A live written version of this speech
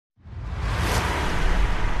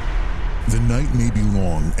The night may be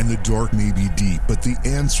long and the dark may be deep, but the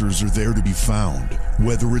answers are there to be found.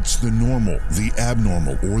 Whether it's the normal, the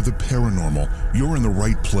abnormal, or the paranormal, you're in the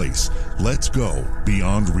right place. Let's go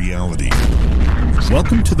beyond reality.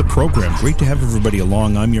 Welcome to the program. Great to have everybody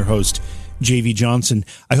along. I'm your host, J.V. Johnson.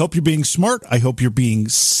 I hope you're being smart. I hope you're being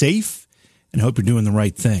safe, and I hope you're doing the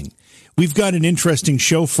right thing. We've got an interesting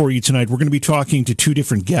show for you tonight. We're going to be talking to two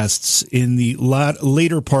different guests in the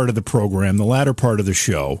later part of the program, the latter part of the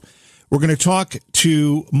show. We're going to talk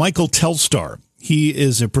to Michael Telstar. He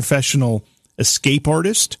is a professional escape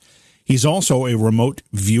artist. He's also a remote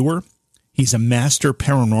viewer. He's a master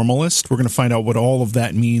paranormalist. We're going to find out what all of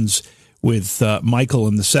that means with Michael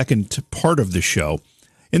in the second part of the show.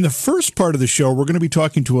 In the first part of the show, we're going to be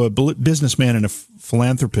talking to a businessman and a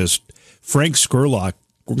philanthropist, Frank Scurlock.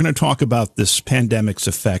 We're going to talk about this pandemic's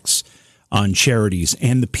effects on charities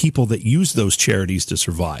and the people that use those charities to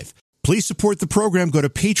survive. Please support the program. Go to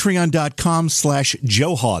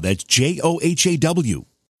patreon.com/Johaw. That's Johaw.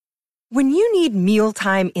 When you need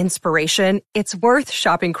mealtime inspiration, it's worth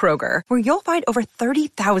shopping Kroger, where you'll find over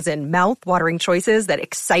 30,000 mouth-watering choices that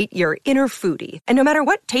excite your inner foodie. And no matter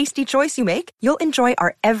what tasty choice you make, you'll enjoy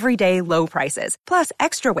our everyday low prices, plus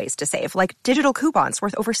extra ways to save, like digital coupons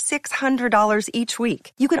worth over $600 each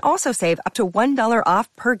week. You can also save up to $1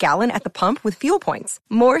 off per gallon at the pump with fuel points.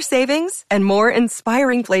 More savings and more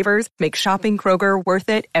inspiring flavors make shopping Kroger worth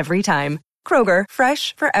it every time. Kroger,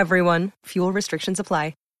 fresh for everyone. Fuel restrictions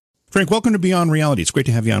apply. Frank, welcome to Beyond Reality. It's great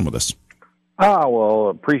to have you on with us. Well,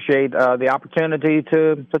 appreciate the opportunity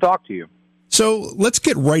to talk to you. So let's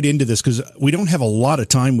get right into this because we don't have a lot of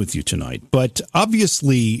time with you tonight. But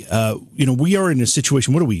obviously, we are in a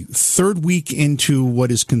situation, what are we, third week into what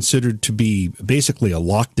is considered to be basically a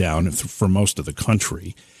lockdown for most of the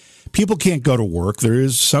country. People can't go to work. There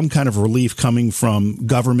is some kind of relief coming from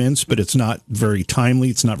governments, but it's not very timely.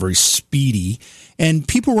 It's not very speedy. And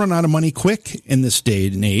people run out of money quick in this day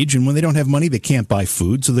and age. And when they don't have money, they can't buy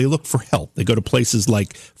food. So they look for help. They go to places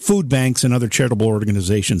like food banks and other charitable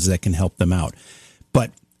organizations that can help them out.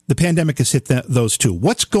 But the pandemic has hit those too.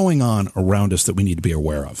 What's going on around us that we need to be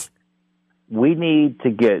aware of? We need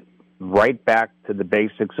to get right back to the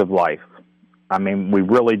basics of life. I mean, we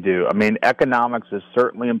really do. I mean, economics is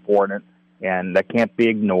certainly important, and that can't be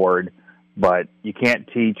ignored, but you can't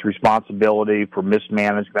teach responsibility for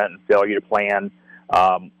mismanagement and failure to plan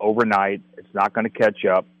overnight. It's not going to catch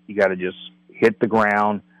up. You got to just hit the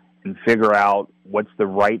ground and figure out what's the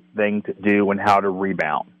right thing to do and how to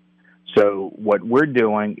rebound. So what we're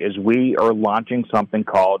doing is we are launching something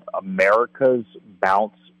called America's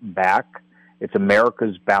Bounce Back. It's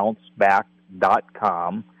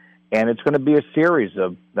americasbounceback.com. And it's going to be a series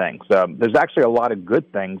of things. There's actually a lot of good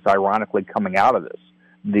things, ironically, coming out of this.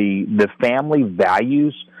 The family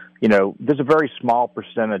values, there's a very small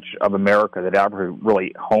percentage of America that ever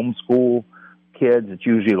really homeschool kids. It's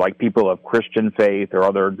usually like people of Christian faith or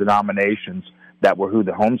other denominations that were who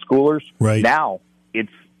the homeschoolers. Right. Now,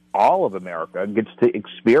 it's all of America gets to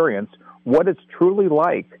experience what it's truly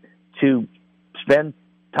like to spend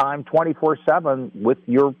time 24/7 with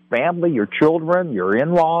your family, your children, your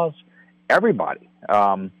in-laws, everybody.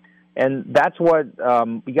 And that's what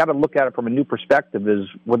you got to look at it from a new perspective is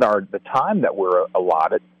with the time that we're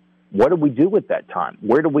allotted, what do we do with that time?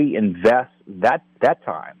 Where do we invest that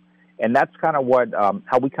time? And that's kind of what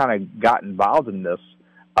how we kind of got involved in this.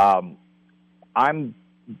 I'm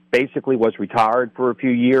basically was retired for a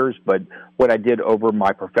few years, but what I did over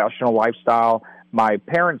my professional lifestyle, my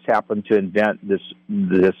parents happened to invent this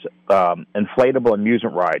inflatable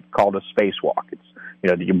amusement ride called a spacewalk. It's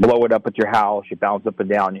you blow it up at your house, you bounce up and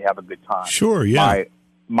down, you have a good time. Sure, yeah.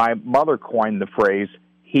 My mother coined the phrase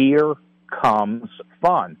 "Here comes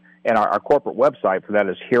fun," and our corporate website for that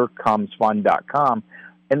is HereComesFun.com.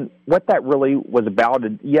 And what that really was about,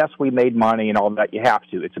 yes, we made money and all that. You have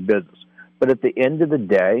to; it's a business. But at the end of the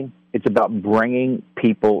day, it's about bringing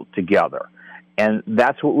people together, and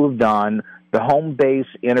that's what we've done. The home base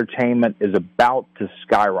entertainment is about to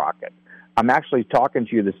skyrocket. I'm actually talking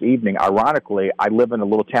to you this evening. Ironically, I live in a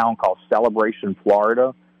little town called Celebration,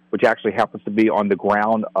 Florida, which actually happens to be on the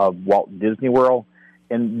ground of Walt Disney World.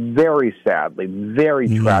 And very sadly, very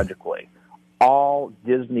tragically, all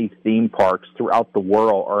Disney theme parks throughout the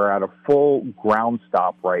world are at a full ground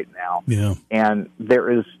stop right now. Yeah. And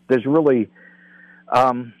there's really...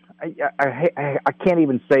 I can't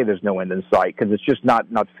even say there's no end in sight because it's just not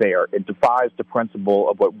fair. It defies the principle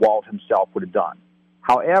of what Walt himself would have done.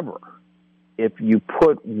 However, if you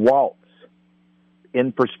put Walt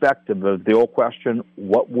in perspective of the old question,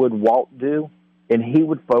 what would Walt do? And he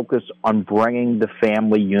would focus on bringing the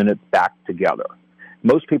family unit back together.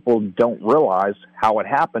 most people don't realize how it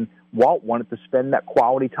happened. Walt wanted to spend that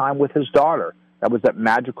quality time with his daughter. That was that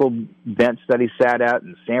magical bench that he sat at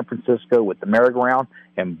in San Francisco with the merry-go-round,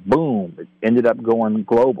 and boom, it ended up going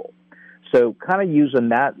global. So kind of using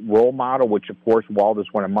that role model, which, of course, Walt is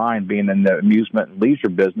one of mine, being in the amusement and leisure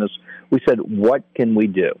business, we said, what can we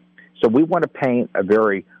do? So we want to paint a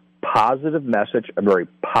very positive message, a very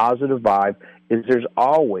positive vibe, is there's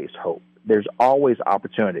always hope. There's always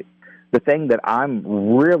opportunity. The thing that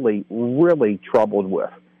I'm really, really troubled with,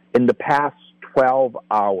 in the past 12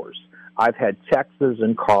 hours, I've had texts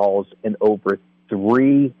and calls and over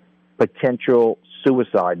 3 potential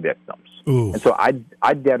suicide victims. Ooh. And so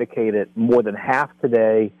I dedicated more than half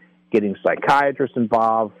today getting psychiatrists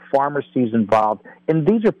involved, pharmacies involved, and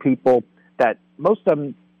these are people that most of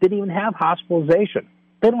them didn't even have hospitalization.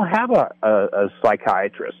 They don't have a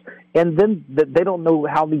psychiatrist. And then they don't know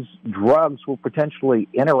how these drugs will potentially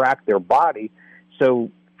interact their body.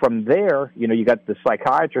 So from there, you got the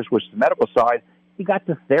psychiatrist, which is the medical side. You got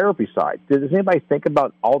the therapy side. Does anybody think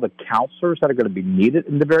about all the counselors that are going to be needed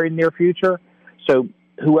in the very near future? So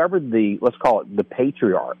whoever let's call it the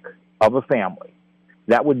patriarch of a family,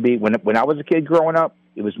 that would be, when I was a kid growing up,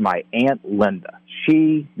 it was my Aunt Linda.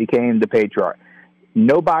 She became the patriarch.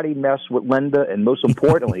 Nobody messed with Linda, and most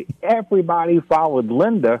importantly, everybody followed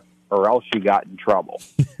Linda or else she got in trouble.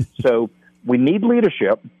 So we need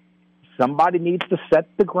leadership. Somebody needs to set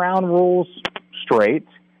the ground rules straight,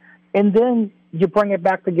 and then you bring it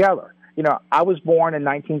back together. I was born in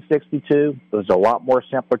 1962. It was a lot more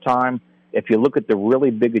simpler time. If you look at the really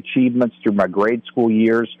big achievements through my grade school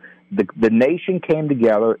years, the nation came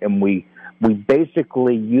together, and we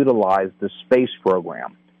basically utilized the space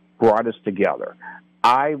program, brought us together.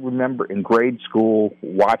 I remember in grade school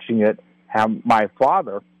watching it, how my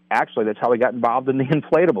father, actually, that's how he got involved in the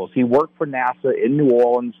inflatables. He worked for NASA in New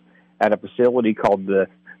Orleans at a facility called the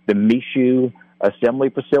Michoud Assembly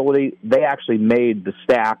Facility. They actually made the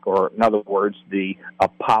stack, or in other words, the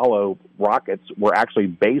Apollo rockets were actually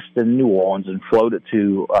based in New Orleans and floated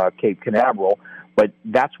to Cape Canaveral. But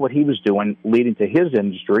that's what he was doing, leading to his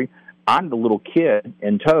industry. I'm the little kid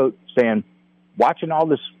in tote saying, watching all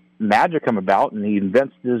this magic come about, and he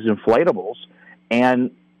invents his inflatables,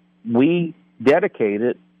 and we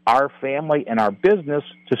dedicated our family and our business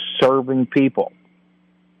to serving people.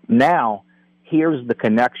 Now, here's the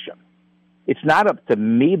connection. It's not up to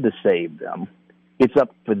me to save them. It's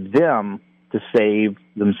up for them to save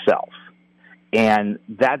themselves. And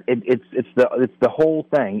that it's the whole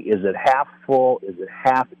thing. Is it half full? Is it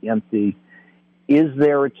half empty? Is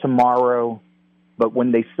there a tomorrow? But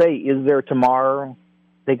when they say, is there tomorrow,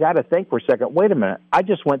 they got to think for a second, wait a minute, I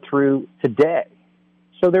just went through today.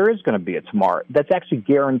 So there is going to be a tomorrow. That's actually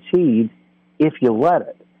guaranteed if you let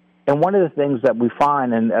it. And one of the things that we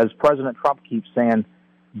find, and as President Trump keeps saying,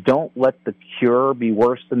 don't let the cure be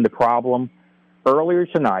worse than the problem. Earlier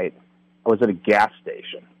tonight, I was at a gas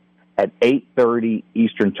station at 8:30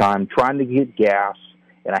 Eastern Time trying to get gas,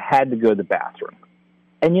 and I had to go to the bathroom.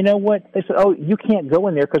 And you know what? They said, oh, you can't go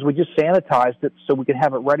in there because we just sanitized it so we can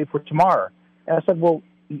have it ready for tomorrow. And I said, well,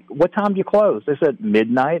 what time do you close? They said,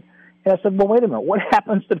 midnight. And I said, well, wait a minute. What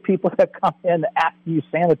happens to the people that come in after you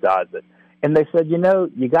sanitize it? And they said,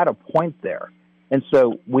 you got a point there. And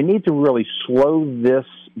so we need to really slow this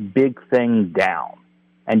big thing down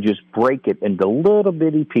and just break it into little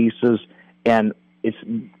bitty pieces. And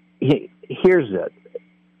here's it.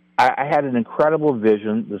 I had an incredible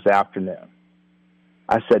vision this afternoon.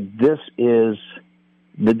 I said, this is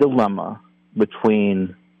the dilemma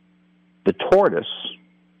between the tortoise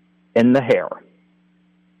and the hare.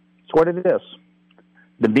 It's what it is.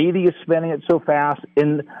 The media is spinning it so fast.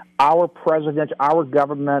 In our president, our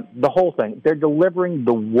government, the whole thing, they're delivering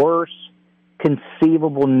the worst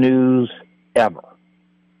conceivable news ever.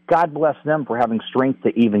 God bless them for having strength to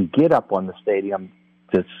even get up on the stadium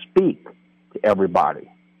to speak to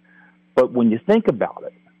everybody. But when you think about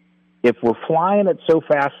it, if we're flying it so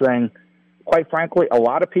fast, saying, quite frankly, a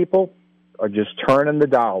lot of people are just turning the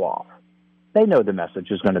dial off. They know the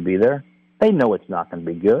message is going to be there. They know it's not going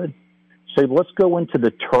to be good. So let's go into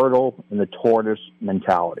the turtle and the tortoise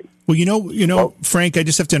mentality. Well, Frank, I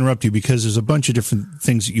just have to interrupt you because there's a bunch of different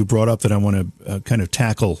things that you brought up that I want to kind of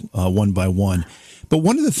tackle one by one. But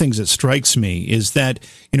one of the things that strikes me is that,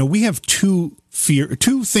 we have two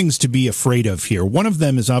things to be afraid of here. One of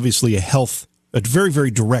them is obviously a very,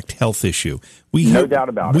 very direct health issue. No doubt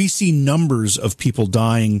about it. We see numbers of people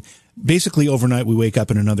dying. Basically, overnight, we wake up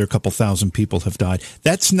and another couple thousand people have died.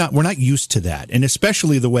 We're not used to that. And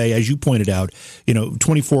especially the way, as you pointed out,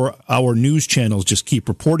 24-hour news channels just keep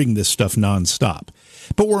reporting this stuff nonstop.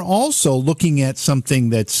 But we're also looking at something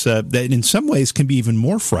that's that in some ways can be even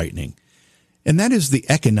more frightening, and that is the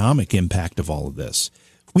economic impact of all of this.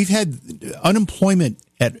 We've had unemployment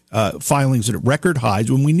at filings at record highs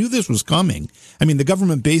when we knew this was coming. I mean, the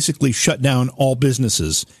government basically shut down all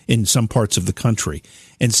businesses in some parts of the country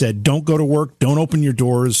and said, don't go to work, don't open your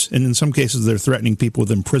doors. And in some cases, they're threatening people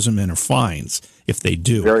with imprisonment or fines if they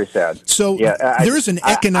do. Very sad. So there is an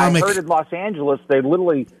economic... I heard in Los Angeles, they're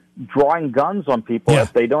literally drawing guns on people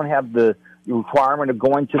if they don't have the requirement of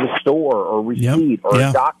going to the store or receipt or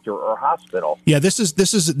a doctor or a hospital. Yeah, this is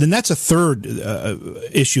then that's a third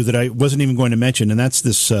issue that I wasn't even going to mention, and that's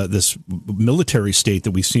this military state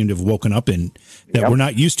that we seem to have woken up in that we're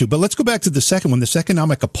not used to. But let's go back to the second one, this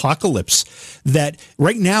economic apocalypse. That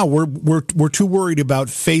right now we're too worried about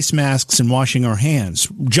face masks and washing our hands,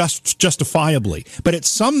 justifiably. But at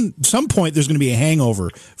some point, there's going to be a hangover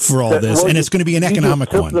for all this, and it's going to be an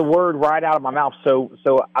economic one. You took the word right out of my mouth. So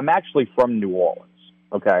I'm actually from New Orleans,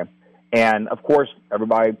 okay? And, of course,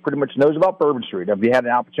 everybody pretty much knows about Bourbon Street. Have you had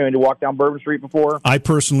an opportunity to walk down Bourbon Street before? I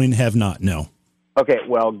personally have not, no. Okay,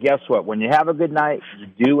 well, guess what? When you have a good night,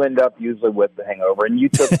 you do end up usually with the hangover. And you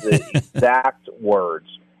took the exact words.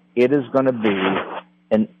 It is going to be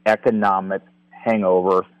an economic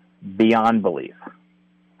hangover beyond belief.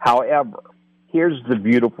 However, here's the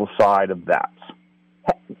beautiful side of that.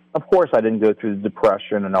 Of course, I didn't go through the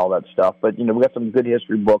Depression and all that stuff, but, we got some good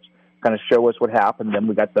history books kind of show us what happened. Then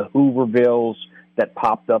we got the Hoovervilles that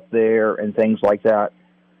popped up there and things like that.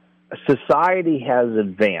 Society has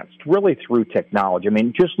advanced really through technology. I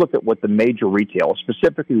mean, just look at what the major retailers,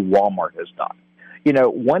 specifically Walmart, has done.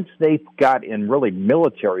 Once they got in really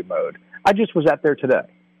military mode, I just was out there today.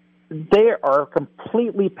 They are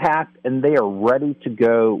completely packed and they are ready to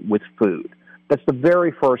go with food. That's the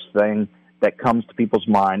very first thing that comes to people's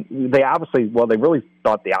mind. They obviously, they really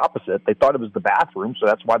thought the opposite. They thought it was the bathroom, so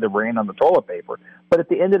that's why they ran on the toilet paper. But at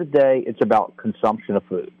the end of the day, it's about consumption of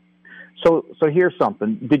food. So here's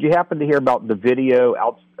something. Did you happen to hear about the video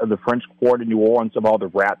out of the French Quarter in New Orleans of all the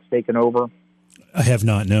rats taken over? I have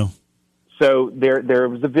not, no. So there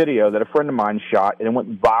was a video that a friend of mine shot, and it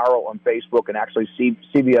went viral on Facebook, and actually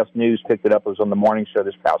CBS News picked it up. It was on the morning show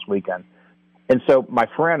this past weekend. And so my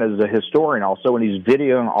friend is a historian also, and he's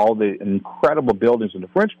videoing all the incredible buildings in the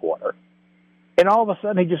French Quarter. And all of a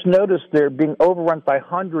sudden, he just noticed they're being overrun by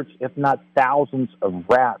hundreds, if not thousands, of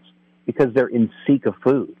rats because they're in seek of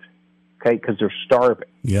food, okay, because they're starving.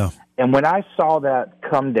 Yeah. And when I saw that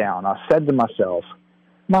come down, I said to myself,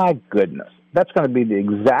 my goodness, that's going to be the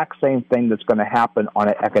exact same thing that's going to happen on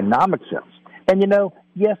an economic sense. And,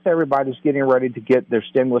 yes, everybody's getting ready to get their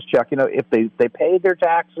stimulus check. If they pay their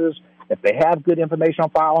taxes, if they have good information on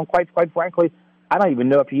file, and quite frankly, I don't even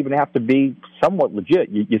know if you even have to be somewhat legit.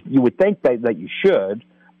 You would think that you should,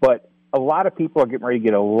 but a lot of people are getting ready to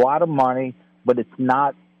get a lot of money, but it's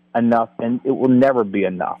not enough, and it will never be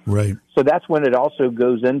enough. Right. So that's when it also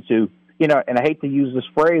goes into, and I hate to use this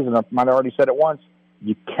phrase, and I might have already said it once,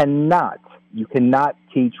 you cannot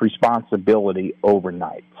teach responsibility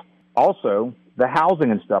overnight. Also, the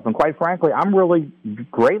housing and stuff, and quite frankly, I'm really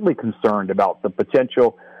greatly concerned about the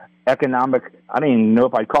potential economic, I don't even know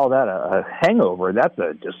if I'd call that a hangover. That's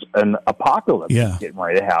just an apocalypse getting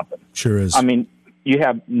ready to happen. Sure is. I mean, you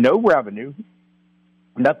have no revenue,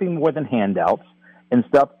 nothing more than handouts and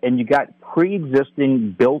stuff, and you got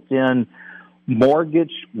pre-existing built-in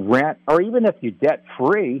mortgage, rent, or even if you're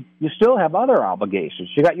debt-free, you still have other obligations.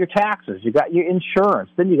 You got your taxes, you got your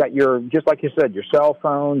insurance, then you got just like you said, your cell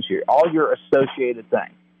phones, all your associated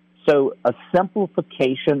things. So a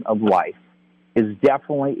simplification of life is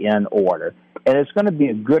definitely in order, and it's going to be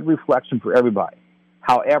a good reflection for everybody.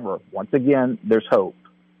 However, once again, there's hope.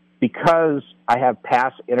 Because I have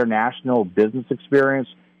past international business experience,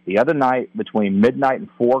 the other night between midnight and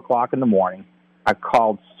 4 o'clock in the morning, I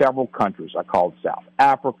called several countries. I called South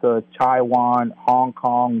Africa, Taiwan, Hong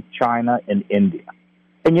Kong, China, and India.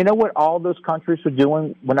 And you know what all those countries were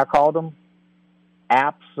doing when I called them?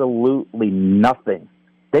 Absolutely nothing.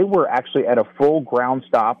 They were actually at a full ground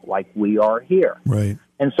stop like we are here. Right.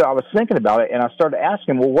 And so I was thinking about it, and I started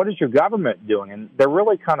asking, well, what is your government doing? And they're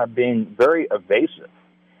really kind of being very evasive.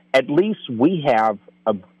 At least we have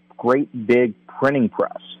a great big printing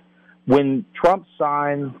press. When Trump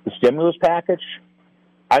signed the stimulus package,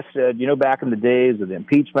 I said, back in the days of the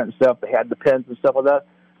impeachment and stuff, they had the pens and stuff like that.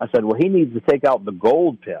 I said, well, he needs to take out the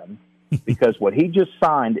gold pen because what he just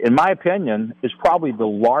signed, in my opinion, is probably the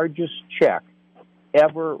largest check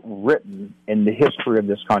ever written in the history of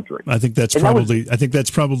this country. I think that's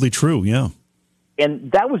probably true. Yeah.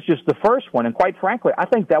 And that was just the first one. And quite frankly, I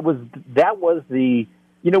think that was the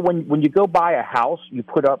when you go buy a house, you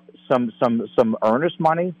put up some earnest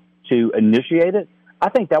money to initiate it. I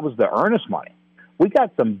think that was the earnest money. We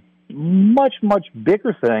got some much, much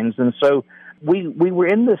bigger things. And so we were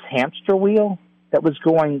in this hamster wheel that was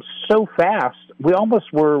going so fast. We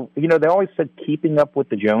almost were, they always said keeping up with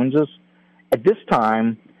the Joneses. At this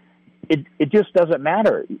time, it just doesn't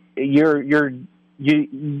matter. You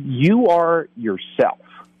are yourself.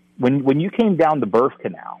 When you came down the birth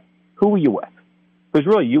canal, who were you with? It was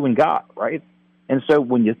really you and God, right? And so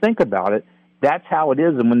when you think about it, that's how it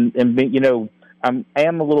is. I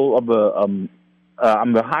am a little of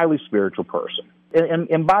I'm a highly spiritual person.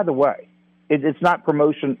 And by the way, it's not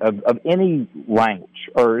promotion of any language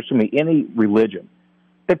or any religion.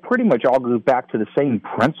 They pretty much all go back to the same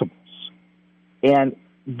principles. And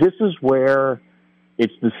this is where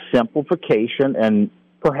it's the simplification, and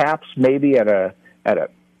perhaps maybe at a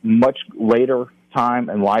much later time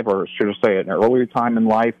in life, or should I say an earlier time in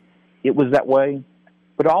life, it was that way.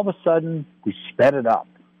 But all of a sudden, we sped it up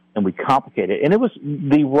and we complicated it. And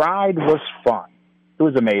the ride was fun. It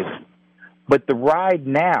was amazing. But the ride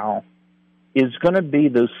now is going to be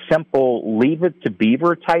those simple Leave It to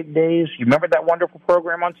Beaver type days. You remember that wonderful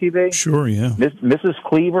program on TV? Sure, yeah. Mrs.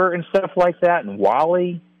 Cleaver and stuff like that, and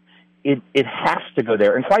Wally. It has to go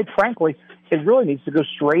there. And quite frankly, it really needs to go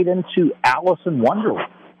straight into Alice in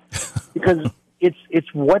Wonderland. Because it's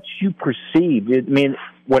what you perceive.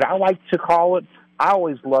 What I like to call it, I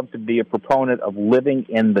always love to be a proponent of living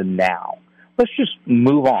in the now. Let's just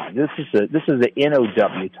move on. This is the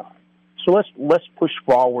NOW time. So let's push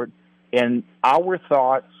forward. And our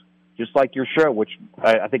thoughts, just like your show, which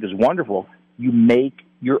I think is wonderful, you make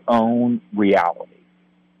your own reality.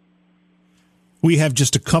 We have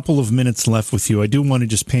just a couple of minutes left with you. I do want to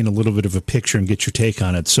just paint a little bit of a picture and get your take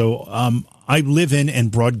on it. So I live in and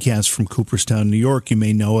broadcast from Cooperstown, New York. You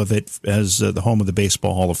may know of it as the home of the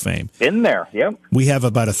Baseball Hall of Fame. In there, yep. We have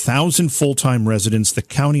about 1,000 full-time residents. The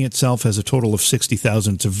county itself has a total of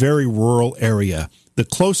 60,000. It's a very rural area. The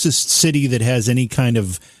closest city that has any kind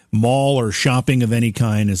of mall or shopping of any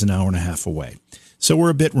kind is an hour and a half away. So we're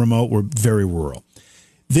a bit remote. We're very rural.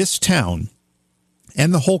 This town,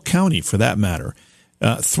 and the whole county for that matter,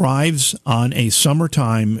 thrives on a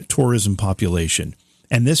summertime tourism population.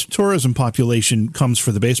 And this tourism population comes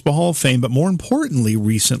for the Baseball Hall of Fame, but more importantly,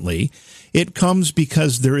 recently, it comes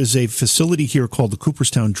because there is a facility here called the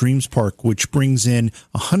Cooperstown Dreams Park, which brings in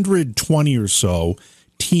 120 or so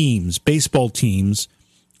teams, baseball teams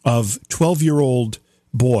of 12-year-old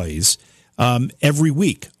boys every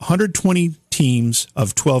week. 120 teams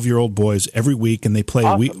of 12-year-old boys every week, and they play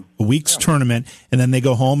awesome. a week's tournament, and then they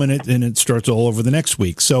go home, and it starts all over the next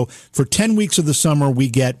week. So for 10 weeks of the summer, we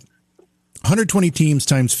get 120 teams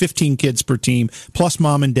times 15 kids per team, plus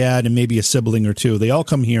mom and dad and maybe a sibling or two. They all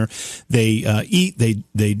come here. They eat,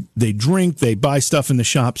 they drink, they buy stuff in the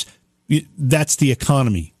shops. That's the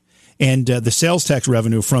economy. And the sales tax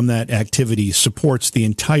revenue from that activity supports the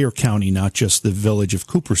entire county, not just the village of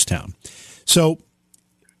Cooperstown. So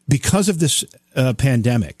because of this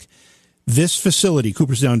pandemic, this facility,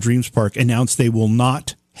 Cooperstown Dreams Park, announced they will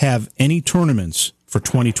not have any tournaments for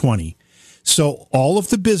 2020. So all of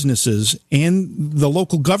the businesses and the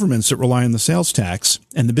local governments that rely on the sales tax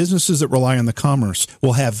and the businesses that rely on the commerce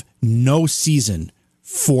will have no season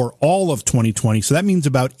for all of 2020. So that means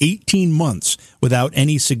about 18 months without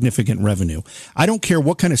any significant revenue. I don't care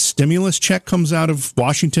what kind of stimulus check comes out of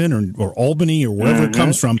Washington or Albany or wherever it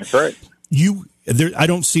comes from. That's right. I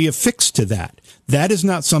don't see a fix to that. That is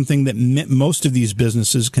not something that most of these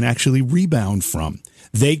businesses can actually rebound from.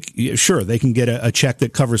 They can get a check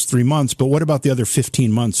that covers 3 months, but what about the other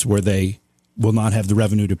 15 months where they will not have the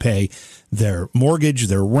revenue to pay their mortgage,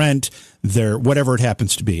 their rent, their whatever it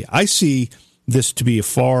happens to be? I see this to be a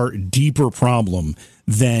far deeper problem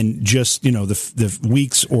than just, the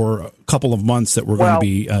weeks or a couple of months that we're going to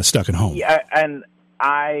be stuck at home. Yeah, and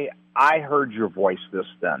I heard your voice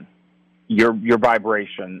then. Your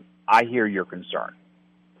vibration, I hear your concern.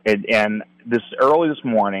 And early this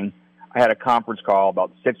morning, I had a conference call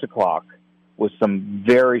about 6 o'clock with some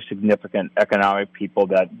very significant economic people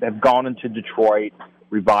that have gone into Detroit,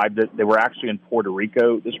 revived it. They were actually in Puerto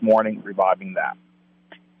Rico this morning, reviving that.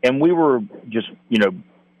 And we were just,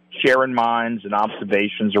 sharing minds and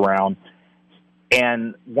observations around.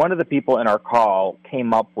 And one of the people in our call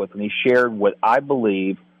came up with, and he shared what I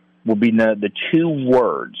believe will be the two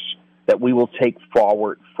words that we will take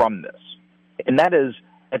forward from this. And that is,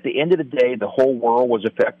 at the end of the day, the whole world was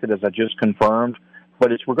affected, as I just confirmed,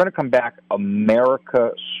 but we're going to come back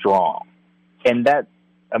America strong. And that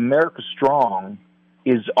America strong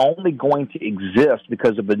is only going to exist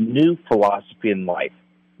because of a new philosophy in life.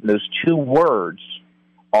 Those two words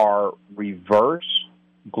are reverse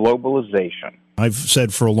globalization. I've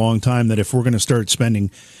said for a long time that if we're going to start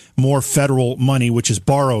spending more federal money, which is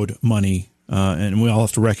borrowed money, and we all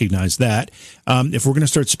have to recognize that, if we're going to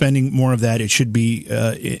start spending more of that, it should be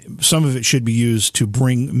some of it should be used to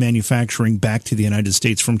bring manufacturing back to the United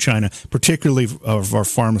States from China, particularly of our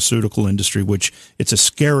pharmaceutical industry, which it's a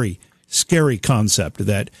scary concept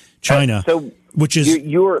that China, which is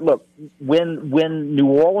look, when New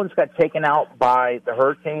Orleans got taken out by the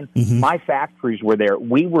hurricane, my factories were there.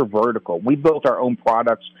 We were vertical. We built our own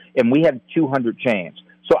products, and we had 200 chains.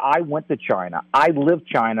 So I went to China. I lived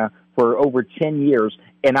China for over 10 years,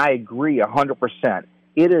 and I agree 100%.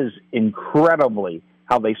 It is incredibly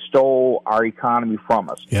how they stole our economy from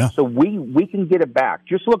us. Yeah. So we can get it back.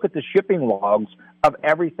 Just look at the shipping logs of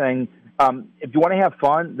everything. If you want to have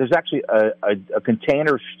fun, there's actually a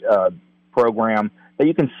container program that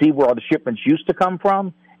you can see where all the shipments used to come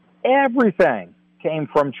from. Everything came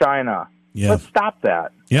from China. Yeah. Let's stop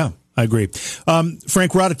that. Yeah, I agree.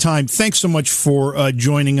 Frank, we're out of time. Thanks so much for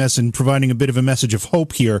joining us and providing a bit of a message of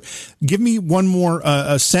hope here. Give me one more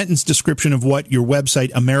a sentence description of what your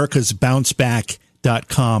website,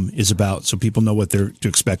 americasbounceback.com, is about, so people know what they're to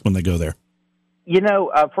expect when they go there.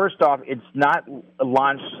 First off, it's not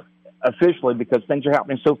launched officially because things are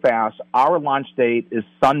happening so fast. Our launch date is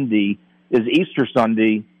Easter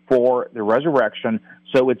Sunday for the resurrection.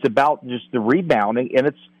 So it's about just the rebounding, and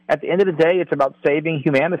it's at the end of the day, it's about saving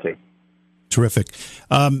humanity. Terrific.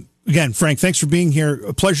 Again, Frank, thanks for being here.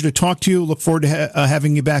 A pleasure to talk to you. Look forward to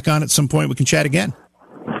having you back on at some point. We can chat again.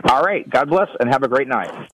 All right. God bless, and have a great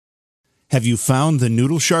night. Have you found the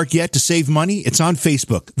Noodle Shark yet to save money? It's on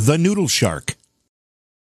Facebook, The Noodle Shark.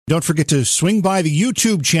 Don't forget to swing by the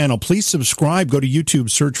YouTube channel. Please subscribe. Go to YouTube,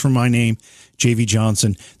 search for my name, JV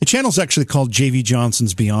Johnson. The channel's actually called JV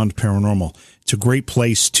Johnson's Beyond Paranormal. It's a great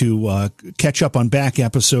place to catch up on back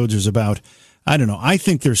episodes. There's about, I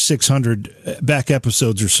think there's 600 back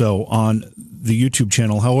episodes or so on the YouTube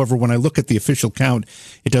channel. However, when I look at the official count,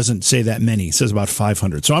 it doesn't say that many. It says about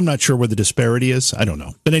 500. So I'm not sure where the disparity is. I don't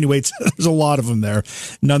know. But anyway, there's a lot of them there.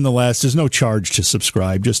 Nonetheless, there's no charge to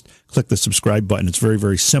subscribe. Just click the subscribe button. It's very,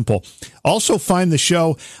 very simple. Also find the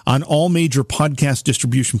show on all major podcast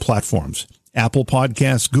distribution platforms. Apple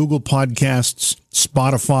Podcasts, Google Podcasts,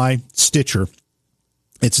 Spotify, Stitcher.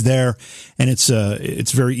 It's there, and it's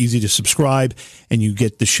very easy to subscribe, and you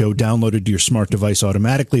get the show downloaded to your smart device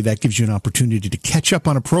automatically. That gives you an opportunity to catch up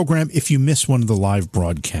on a program if you miss one of the live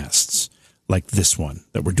broadcasts, like this one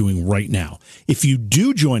that we're doing right now. If you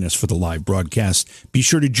do join us for the live broadcast, be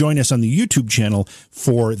sure to join us on the YouTube channel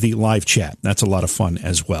for the live chat. That's a lot of fun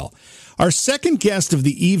as well. Our second guest of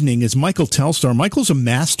the evening is Michael Telstar. Michael's a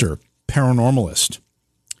master paranormalist.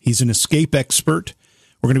 He's an escape expert.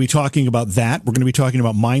 We're going to be talking about that. We're going to be talking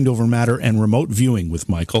about mind over matter and remote viewing with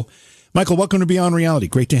Michael. Michael, welcome to Beyond Reality.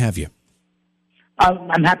 Great to have you.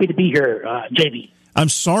 I'm happy to be here, JV. I'm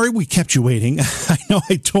sorry we kept you waiting. I know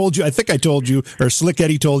I think I told you, or Slick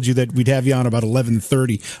Eddie told you that we'd have you on about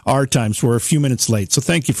 11:30 our time, so we're a few minutes late. So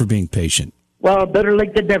thank you for being patient. Well, better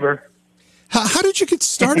late than never. How did you get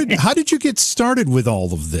started? How did you get started with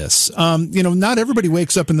all of this? Not everybody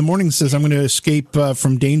wakes up in the morning and says, I'm going to escape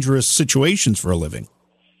from dangerous situations for a living.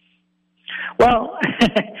 Well,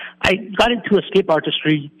 I got into escape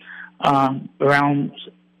artistry around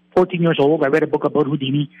 14 years old. I read a book about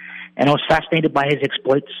Houdini, and I was fascinated by his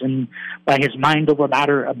exploits and by his mind over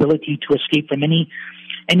matter ability to escape from any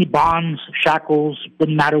bonds, shackles,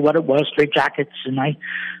 didn't matter what it was, straitjackets. And I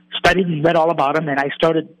studied and read all about him, and I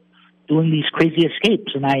started doing these crazy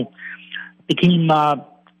escapes. And I became a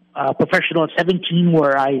professional at 17,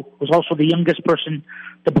 where I was also the youngest person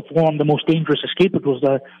to perform the most dangerous escape. It was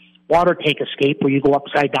the water tank escape, where you go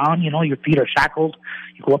upside down, your feet are shackled,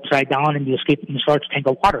 you go upside down and you escape from the large tank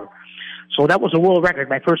of water. So that was a world record,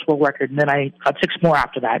 my first world record, and then I got 6 more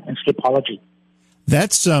after that in escapology.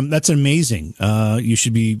 That's amazing. You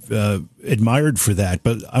should be admired for that.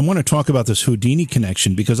 But I want to talk about this Houdini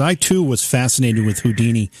connection, because I too was fascinated with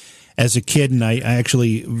Houdini as a kid, and I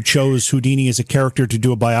actually chose Houdini as a character to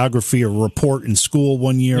do a biography or a report in school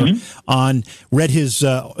one year on. Read his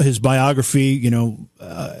biography.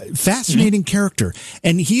 Fascinating character,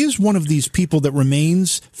 and he is one of these people that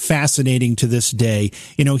remains fascinating to this day.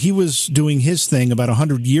 He was doing his thing about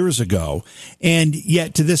 100 years ago, and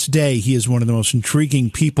yet to this day he is one of the most intriguing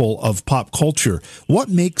people of pop culture. What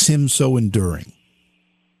makes him so enduring?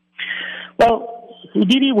 Well,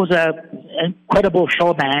 Houdini was an incredible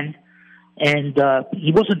showman, and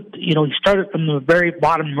he wasn't, he started from the very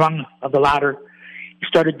bottom rung of the ladder. He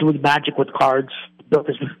started doing magic with cards,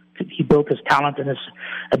 he built his talent and his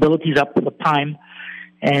abilities up with time,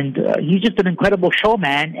 And he's just an incredible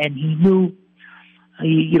showman, and he knew,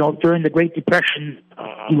 during the Great Depression,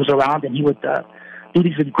 he was around, and he would do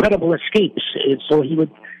these incredible escapes. So he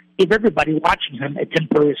would give everybody watching him a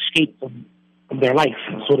temporary escape from their life,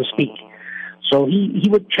 so to speak. So he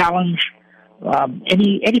would challenge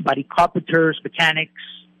anybody, carpenters, mechanics,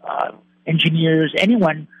 engineers,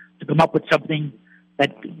 anyone, to come up with something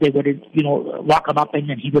that they would, lock him up in,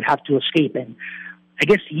 and he would have to escape. And I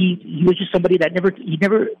guess he was just somebody that never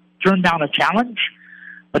turned down a challenge,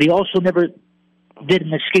 but he also never did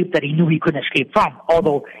an escape that he knew he couldn't escape from,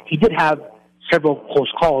 although he did have several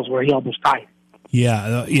close calls where he almost died.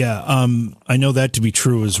 Yeah. I know that to be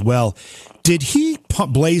true as well. Did he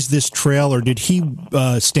blaze this trail, or did he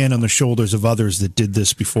stand on the shoulders of others that did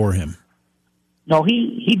this before him? No,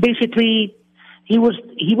 he basically, he was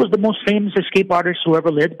the most famous escape artist who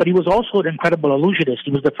ever lived, but he was also an incredible illusionist.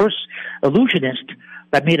 He was the first illusionist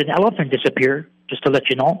that made an elephant disappear, just to let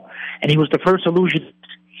you know, and he was the first illusionist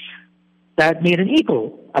that made an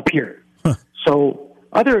eagle appear. Huh. So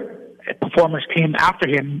other performers came after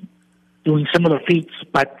him doing similar feats,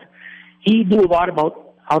 but he knew a lot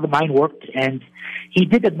about how the mind worked, and he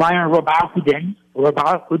did admire Robert Houdin.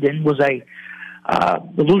 Robert Houdin was a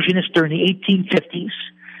illusionist during the 1850s,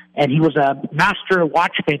 and he was a master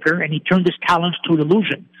watchmaker, and he turned his talents to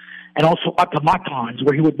illusion, and also automatons,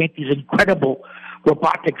 where he would make these incredible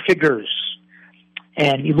robotic figures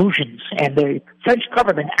and illusions. And the French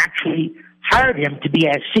government actually hired him to be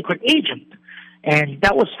a secret agent, and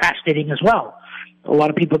that was fascinating as well. A lot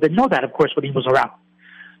of people didn't know that, of course, when he was around.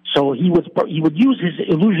 So he would use his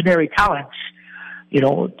illusionary talents,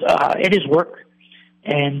 in his work.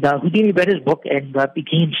 And Houdini read his book and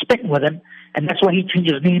became smitten with him, and that's why he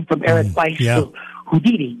changed his name from Eric Weiss to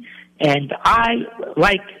Houdini. And I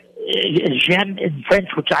like j'aime in French,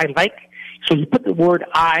 which I like. So he put the word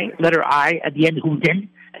letter I at the end of Houdin,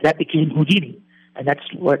 and that became Houdini. And that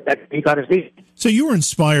he got his name. So you were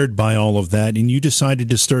inspired by all of that, and you decided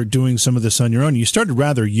to start doing some of this on your own. You started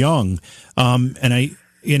rather young, and I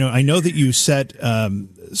know that you set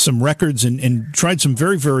some records and tried some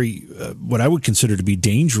very, very what I would consider to be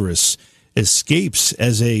dangerous escapes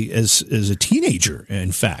as a teenager.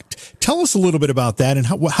 In fact, tell us a little bit about that, and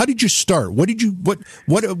how did you start? What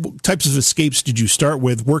types of escapes did you start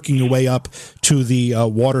with, working your way up to the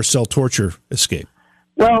water cell torture escape?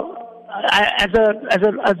 Well, as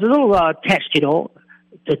a little test,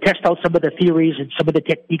 to test out some of the theories and some of the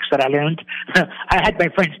techniques that I learned, I had my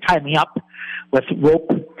friends tie me up with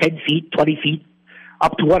rope, 10 feet, 20 feet,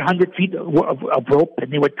 up to 100 feet of rope,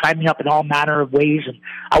 and they would tie me up in all manner of ways, and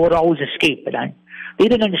I would always escape. And they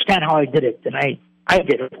didn't understand how I did it, and I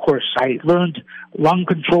did it, of course. I learned lung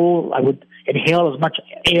control. I would inhale as much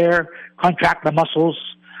air, contract my muscles,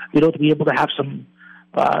 to be able to have some,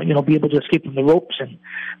 be able to escape from the ropes. And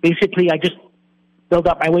basically, I just built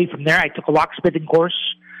up my way from there. I took a locksmithing course,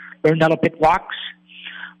 learned how to pick locks.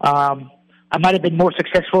 I might have been more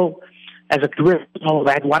successful as a career if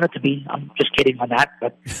I had wanted to be. I'm just kidding on that,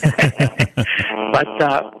 but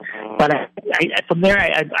from there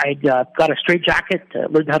I got a straitjacket,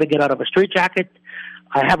 learned how to get out of a straitjacket.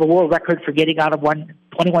 I have a world record for getting out of one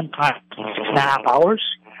 21 times, 6.5 hours.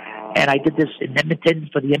 And I did this in Edmonton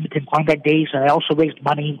for the Edmonton Klondike Days, and I also raised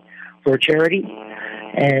money for a charity.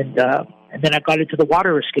 And then I got into the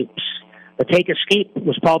water escapes. The tank escape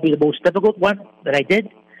was probably the most difficult one that I did,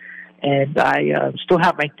 and I still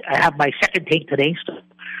have my second tank today.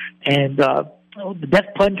 And the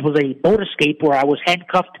death plunge was a boat escape where I was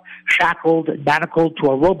handcuffed, shackled, and manacled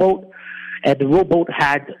to a rowboat, and the rowboat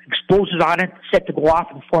had explosives on it set to go off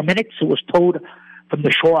in 4 minutes. It was towed from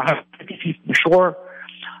the shore, 150 feet from the shore.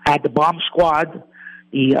 I had the bomb squad,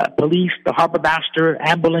 the police, the harbor master,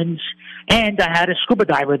 ambulance, and I had a scuba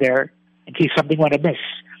diver there in case something went amiss.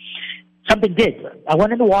 Something did. I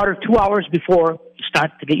went in the water 2 hours before the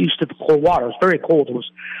stunt to get used to the cold water. It was very cold. It was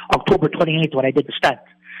October 28th when I did the stunt.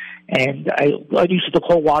 And I got used to the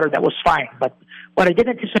cold water. That was fine. But what I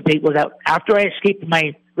didn't anticipate was that after I escaped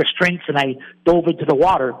my restraints and I dove into the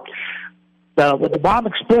water, when the bomb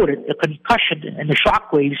exploded, the concussion and the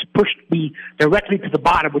shock waves pushed me directly to the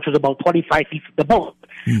bottom, which was about 25 feet from the boat.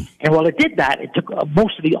 And while it did that, it took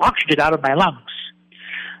most of the oxygen out of my lungs.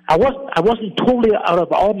 I wasn't totally out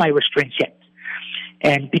of all my restraints yet.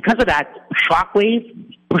 And because of that shock wave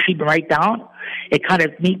pushing me right down, it kind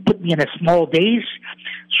of put me in a small daze.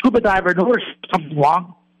 Scuba diver noticed something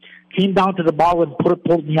wrong, came down to the bottom and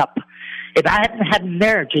pulled me up. If I hadn't had him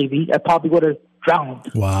there, JV, I probably would have drowned.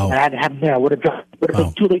 Wow. I hadn't had him there. I would have drowned. It would have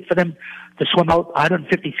been too late for them to swim out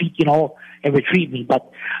 150 feet, and retrieve me. But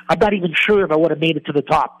I'm not even sure if I would have made it to the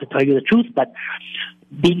top, to tell you the truth. But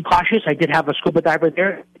being cautious. I did have a scuba diver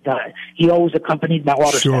there. He always accompanied my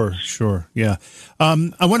water steps. Sure, yeah.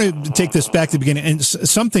 I want to take this back to the beginning. And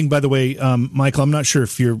something, by the way, Michael, I'm not sure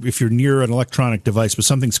if you're near an electronic device, but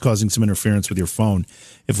something's causing some interference with your phone.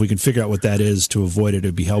 If we can figure out what that is to avoid it,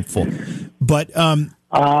 it'd be helpful. But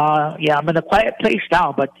yeah, I'm in a quiet place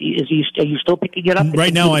now. But are you still picking it up?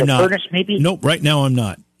 Right now, I'm not. Furnace, maybe? Nope, right now I'm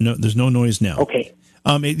not. No, there's no noise now. Okay.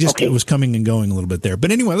 It was coming and going a little bit there. But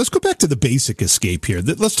anyway, let's go back to the basic escape here.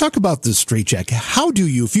 Let's talk about the straitjacket. How do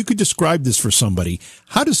you, if you could describe this for somebody,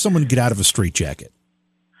 how does someone get out of a straitjacket?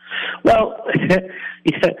 Well,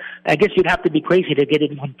 I guess you'd have to be crazy to get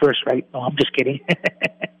in one first, right? No, I'm just kidding.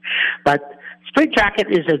 But straitjacket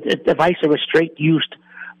is a device of restraint used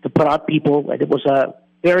to put out people, and it was a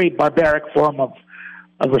very barbaric form of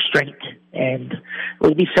restraint. And it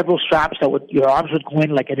would be several straps your arms would go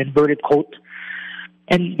in like an inverted coat.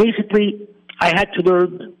 And basically, I had to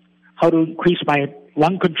learn how to increase my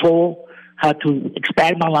lung control, how to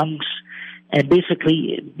expand my lungs, and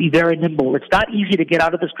basically be very nimble. It's not easy to get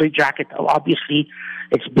out of the straitjacket. Obviously,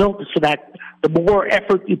 it's built so that the more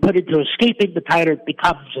effort you put into escaping, the tighter it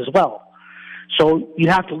becomes as well. So you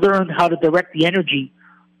have to learn how to direct the energy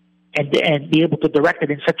and be able to direct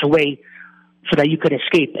it in such a way so that you could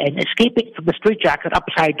escape. And escaping from the straitjacket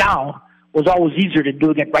upside down was always easier than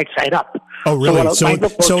doing it right side up. Oh, really? So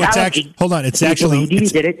it's actually, hold on, it's actually... Houdini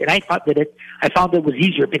did it, and I did it. I found it was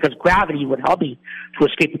easier because gravity would help me to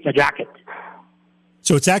escape with the jacket.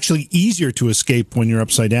 So it's actually easier to escape when you're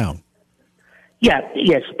upside down? Yes,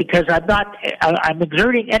 because I'm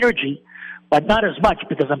exerting energy, but not as much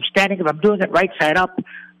because I'm standing, if I'm doing it right side up,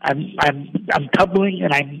 I'm tumbling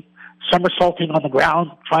and I'm somersaulting on the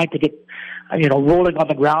ground, trying to get, rolling on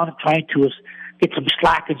the ground, trying to get some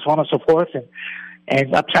slack and so on and so forth.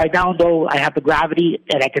 And upside down, though, I have the gravity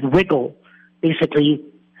and I can wiggle, basically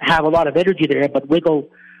have a lot of energy there, but wiggle,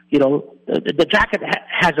 the jacket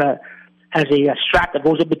has a strap that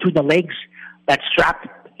goes in between the legs that's strapped,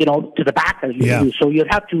 to the back of you. Yeah. So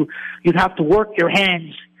you'd have to work your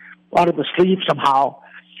hands out of the sleeve somehow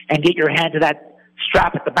and get your hand to that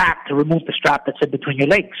strap at the back to remove the strap that's in between your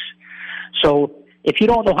legs. So if you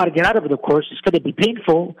don't know how to get out of it, of course, it's going to be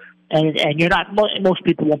painful, and most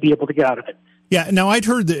people won't be able to get out of it. Yeah. Now, I'd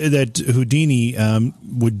heard that Houdini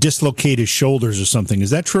would dislocate his shoulders or something. Is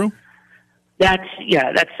that true? That's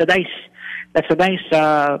a nice.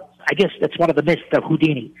 I guess that's one of the myths of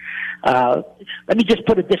Houdini. Let me just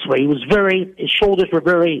put it this way: his shoulders were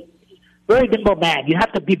very, very nimble man. You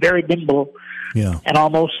have to be very nimble. Yeah. And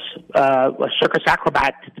almost a circus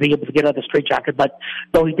acrobat to be able to get out of the straitjacket. But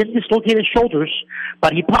though he didn't dislocate his shoulders,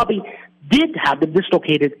 but he probably did have them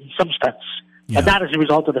dislocated in some stunts. Yeah. But not as a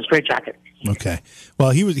result of the straitjacket. Okay.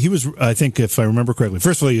 Well, he was. I think, if I remember correctly,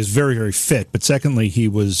 first of all, he was very, very fit. But secondly, he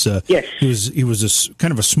was. Yes. He was a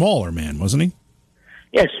kind of a smaller man, wasn't he?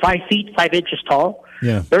 Yes, 5 feet 5 inches tall.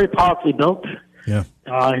 Yeah. Very powerfully built. Yeah.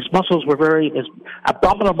 His muscles were his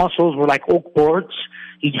abdominal muscles were like oak boards.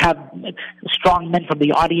 He'd have strong men from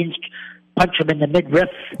the audience punch him in the midriff.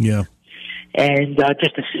 Yeah. And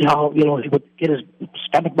just to see how, he would get his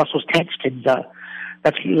stomach muscles tensed. And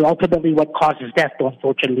that's ultimately what caused his death,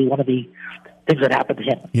 unfortunately, one of the things that happened to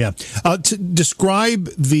him. Yeah. To describe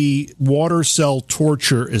the water cell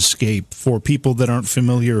torture escape for people that aren't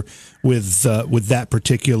familiar with that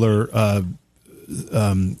particular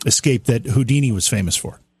escape that Houdini was famous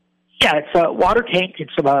for. Yeah, it's a water tank.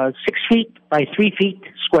 It's about 6 feet by 3 feet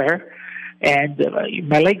square, and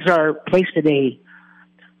my legs are placed in a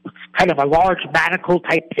kind of a large manacle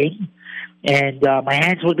type thing, and my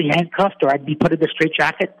hands would be handcuffed, or I'd be put in the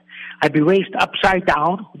straitjacket. I'd be raised upside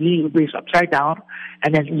down,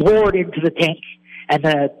 and then lowered into the tank, and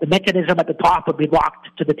the mechanism at the top would be locked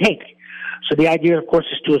to the tank. So the idea, of course,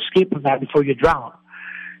 is to escape from that before you drown.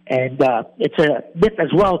 And it's a myth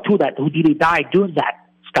as well, too, that Houdini died doing that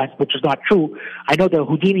stunt, which is not true. I know the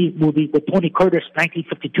Houdini movie with Tony Curtis,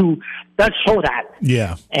 1952, does show that.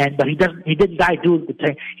 Yeah. But he didn't die doing the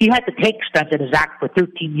tank. He had the tank stunt in his act for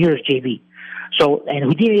 13 years, JV. So, and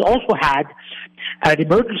Houdini also had an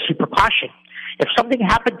emergency precaution. If something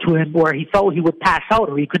happened to him where he felt he would pass out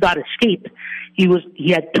or he could not escape, he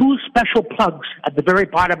had 2 special plugs at the very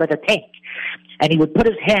bottom of the tank, and he would put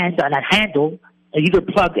his hand on a handle, either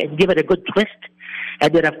plug, and give it a good twist,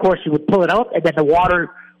 and then of course he would pull it out, and then the water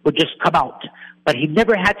would just come out. But he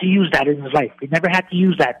never had to use that in his life. He never had to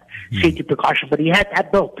use that safety precaution, but he had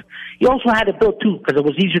that built. He also had it built too, because it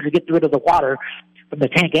was easier to get rid of the water from the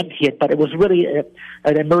tank, empty it, but it was really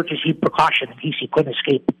an emergency precaution in case he couldn't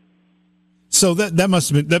escape. So that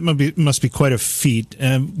must be quite a feat.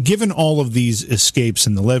 Given all of these escapes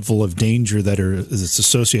and the level of danger that's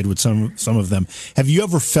associated with some of them, have you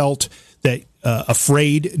ever felt that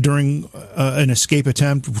afraid during an escape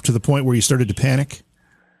attempt to the point where you started to panic?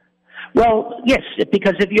 Well, yes,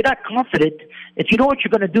 because if you're not confident, if you know what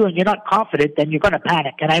you're going to do and you're not confident, then you're going to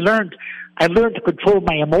panic. And I learned to control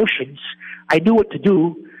my emotions. I knew what to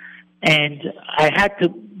do, and I had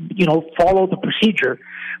to, follow the procedure.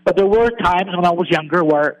 But there were times when I was younger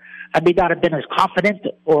where I may not have been as confident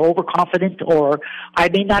or overconfident, or I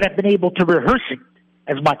may not have been able to rehearse it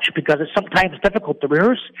as much, because it's sometimes difficult to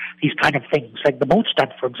rehearse these kind of things, like the boat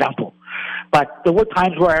stunt, for example. But there were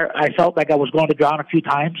times where I felt like I was going to drown a few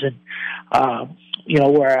times, and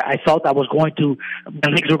where I felt I was my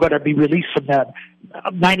legs were going to be released from the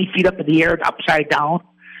 90 feet up in the air and upside down.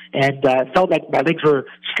 And felt like my legs were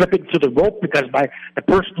slipping through the rope because the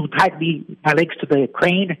person who tied my legs to the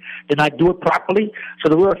crane did not do it properly. So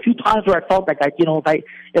there were a few times where I felt like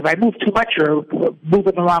if I moved too much or moved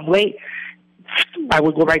in the wrong way, I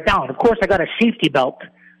would go right down. Of course, I got a safety belt.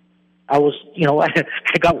 I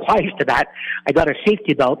got wise to that. I got a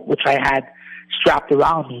safety belt which I had strapped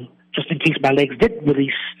around me just in case my legs did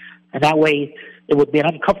release, and that way it would be an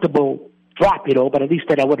uncomfortable drop, but at least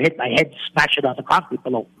that I would hit my head and smash it on the concrete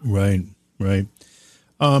below. Right.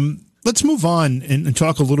 Let's move on and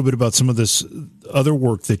talk a little bit about some of this other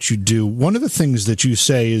work that you do. One of the things that you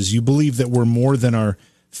say is you believe that we're more than our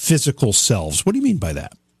physical selves. What do you mean by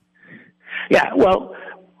that? Yeah, well,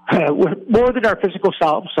 we're more than our physical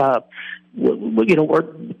selves. We're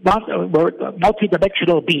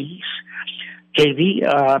multi-dimensional beings, JV,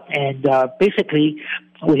 and basically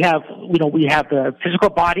we have the physical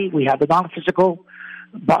body, we have the non-physical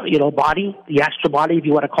body, the astral body, if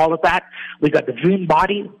you want to call it that. We got the dream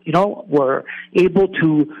body, we're able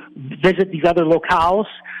to visit these other locales,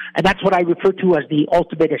 and that's what I refer to as the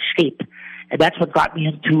ultimate escape. And that's what got me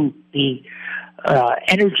into the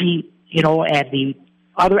energy, and the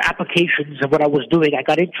other applications of what I was doing. I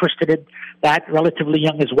got interested in that relatively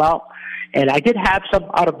young as well. And I did have some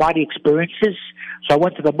out-of-body experiences. So I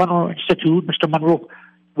went to the Monroe Institute. Mr. Monroe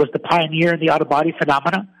was the pioneer in the out-of-body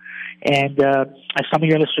phenomena, and as some of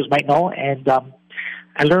your listeners might know. And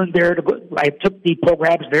I learned there. I took the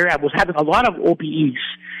programs there. I was having a lot of OBEs.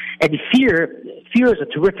 And fear is a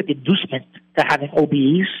terrific inducement to having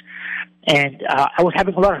OBEs. And I was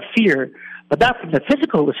having a lot of fear, but not from the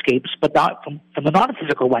physical escapes, but not from the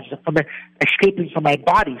non-physical ones, from escaping from my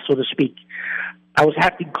body, so to speak. I was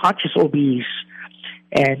having conscious OBEs,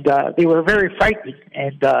 and they were very frightening.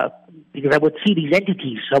 And because I would see these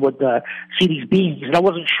entities, I would see these beings, and I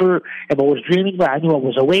wasn't sure if I was dreaming, but I knew I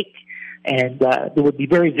was awake, and they would be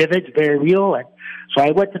very vivid, very real. And so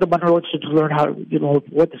I went to the Monroe Institute to learn how,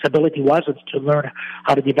 what this ability was, and to learn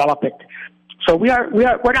how to develop it. So we're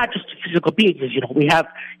not just physical beings, we have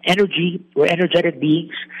energy, we're energetic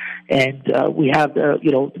beings, and we have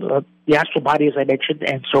the astral body, as I mentioned,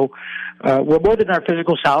 and so we're more than our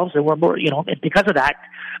physical selves, and we're more, and because of that,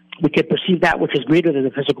 we can perceive that which is greater than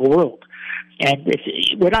the physical world. And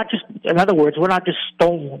we're not just, in other words, we're not just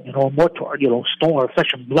stone, mortar, stone or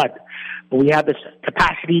flesh and blood, but we have this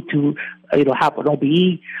capacity to, have an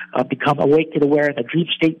OBE, become awake and aware in a dream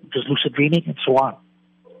state, which is lucid dreaming, and so on.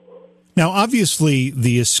 Now, obviously,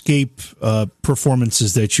 the escape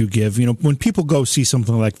performances that you give, when people go see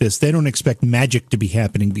something like this, they don't expect magic to be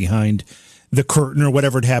happening behind the curtain or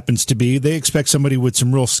whatever it happens to be. They expect somebody with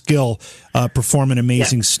some real skill perform an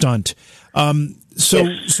amazing stunt.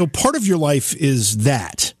 So part of your life is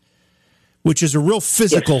that, which is a real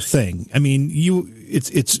physical thing. I mean,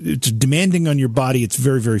 it's demanding on your body. It's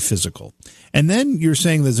very, very physical. And then you're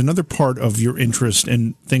saying there's another part of your interest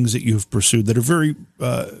in things that you've pursued that are very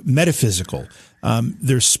metaphysical.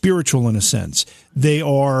 They're spiritual in a sense. They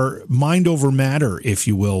are mind over matter, if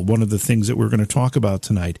you will, one of the things that we're going to talk about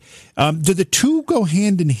tonight. Do the two go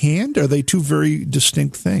hand in hand? Are they two very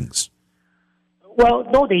distinct things? Well,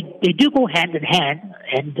 no, they do go hand in hand.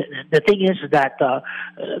 And the thing is that,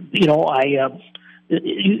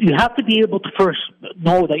 you have to be able to first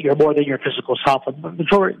know that you're more than your physical self. And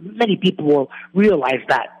many people will realize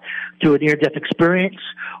that through a near-death experience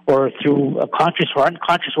or through a conscious or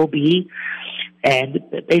unconscious OBE. And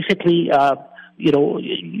basically,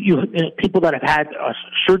 people that have had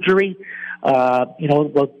surgery,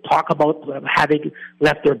 will talk about having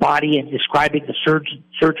left their body and describing the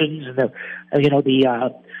surgeons and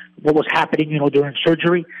what was happening, during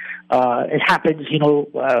surgery. It happens,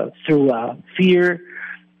 through fear,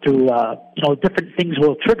 through, different things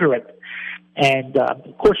will trigger it. And,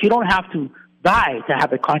 of course, you don't have to die to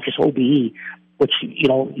have a conscious OBE, which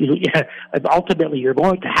ultimately you're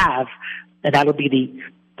going to have, and that'll be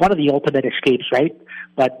one of the ultimate escapes, right?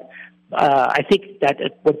 But I think that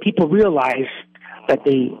when people realize that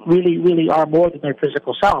they really, really are more than their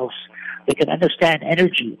physical selves, they can understand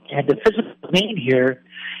energy. And the physical domain here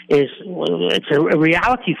it's a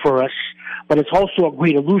reality for us, but it's also a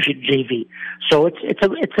great illusion, JV. So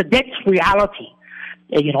it's a dense reality,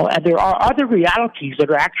 and there are other realities that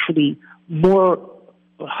are actually more,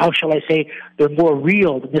 how shall I say, they're more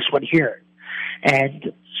real than this one here.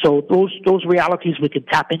 And so those realities we can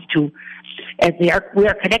tap into, and we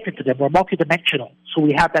are connected to them. We're multidimensional, so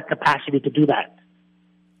we have that capacity to do that.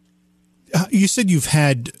 You said you've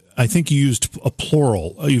had, I think you used a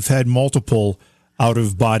plural, you've had multiple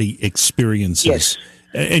out-of-body experiences. Yes.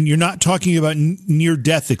 And you're not talking about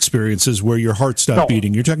near-death experiences where your heart stopped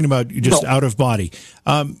beating. You're talking about just out-of-body.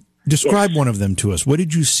 Describe one of them to us. What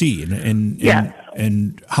did you see,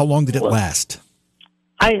 and how long did it last?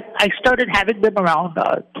 I started having them around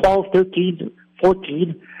 12, 13,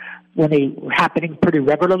 14 when they were happening pretty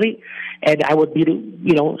regularly, and I would be,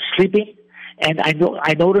 sleeping, and I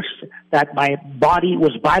noticed that my body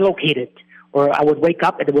was bilocated, or I would wake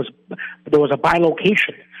up and there was a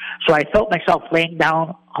bilocation. So I felt myself laying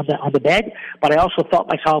down on the bed, but I also felt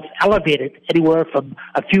myself elevated anywhere from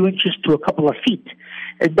a few inches to a couple of feet.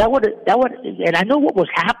 And and I know what was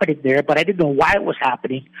happening there, but I didn't know why it was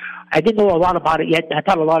happening. I didn't know a lot about it yet. I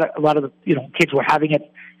thought a lot of the kids were having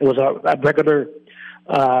it. It was a regular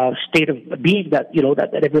state of being that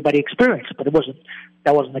that everybody experienced, but that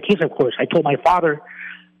wasn't the case. Of course, I told my father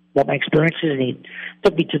about my experiences, and he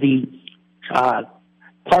took me to the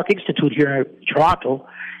Clark Institute here in Toronto,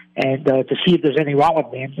 and to see if there's anything wrong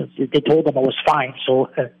with me. And they told them I was fine. So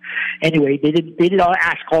anyway, they didn't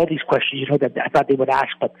ask all these questions, that I thought they would ask.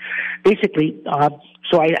 But basically,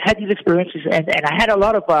 so I had these experiences, and I had a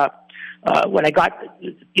lot of when I got,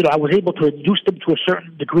 I was able to induce them to a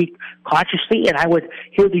certain degree consciously, and I would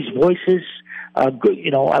hear these voices. I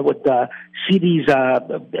would see these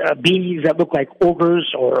beings that look like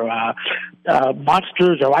ogres or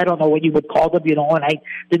monsters, or I don't know what you would call them, and I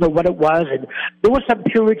didn't know what it was. And there were some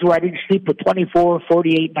periods where I didn't sleep for 24,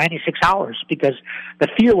 48, 96 hours because the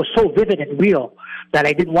fear was so vivid and real that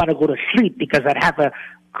I didn't want to go to sleep because I have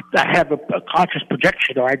a conscious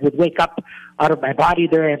projection, or I would wake up out of my body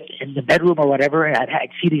there in the bedroom or whatever, and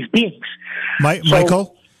I'd see these beings.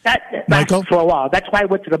 Michael? Michael? For a while. That's why I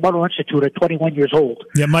went to the Monroe Institute at 21 years old.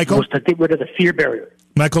 Yeah, Michael? Was to get rid of the fear barrier.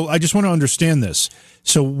 Michael, I just want to understand this.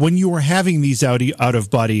 So when you were having these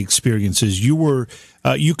out-of-body experiences, you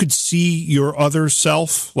could see your other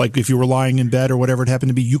self, like if you were lying in bed or whatever it happened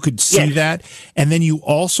to be, you could see that, and then you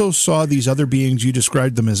also saw these other beings, you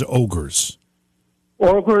described them as ogres.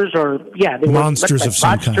 Ogres, or they monsters were of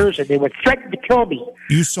some kind, and they would threaten to kill me.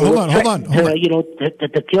 Hold on.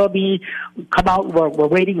 To kill me, come out. We're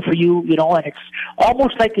waiting for you. And it's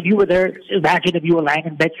almost like if you were there. Imagine if you were lying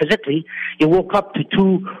in bed physically, you woke up to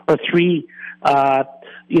 2 or 3,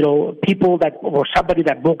 people or somebody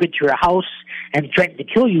that broke into your house and threatened to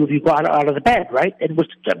kill you if you got out of the bed, right? And it was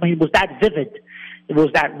that vivid. It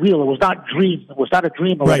was that real. It was not dream. It was not a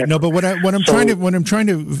dream. Or right. Whatever. No, but what I'm trying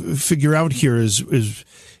to figure out here is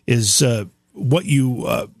what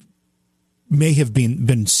you may have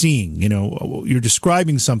been seeing. You're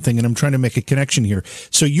describing something, and I'm trying to make a connection here.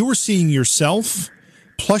 So you were seeing yourself,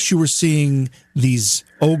 plus you were seeing these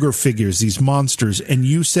ogre figures, these monsters, and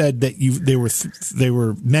you said that they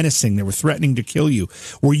were menacing. They were threatening to kill you.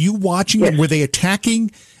 Were you watching them? Were they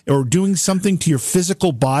attacking or doing something to your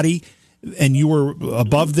physical body? And you were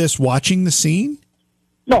above this watching the scene?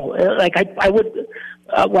 No, I would,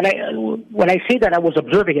 when I say that I was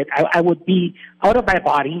observing it, I would be out of my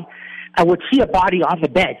body. I would see a body on the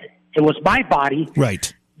bed. It was my body.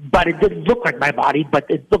 Right. But it didn't look like my body, but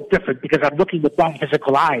it looked different because I'm looking with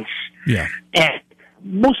non-physical eyes. Yeah. And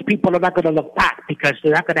most people are not going to look back because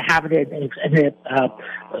they're not going to have it. They're not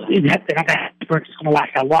going to have it's going to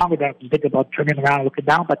last that long. They don't have to think about turning around and looking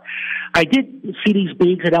down. But I did see these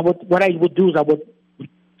beings, and what I would do is I would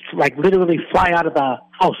literally fly out of the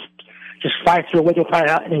house, just fly through a window, fly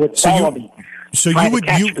out, and they would follow me. So were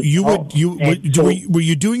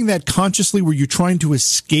you doing that consciously? Were you trying to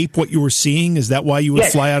escape what you were seeing? Is that why you would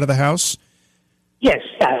fly out of the house? Yes,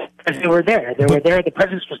 because they were there. They were there. The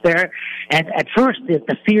presence was there. And at first,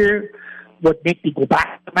 the fear would make me go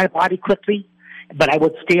back to my body quickly, but I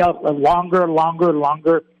would stay out longer.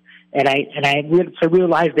 And I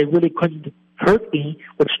realized they really couldn't hurt me,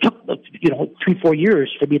 which took 3-4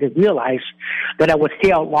 years for me to realize that I would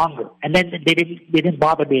stay out longer. And then they didn't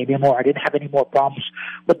bother me anymore. I didn't have any more problems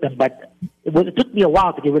with them. But it took me a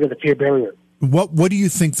while to get rid of the fear barrier. What do you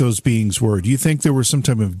think those beings were? Do you think there was some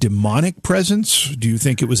type of demonic presence? Do you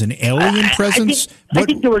think it was an alien presence? I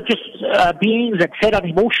think they were just beings that fed on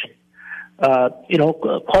emotion.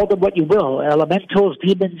 Call them what you will, elementals,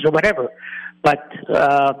 demons, or whatever. But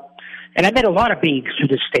and I met a lot of beings through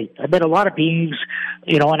this state. I met a lot of beings,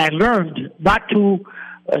 and I learned not to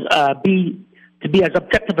be as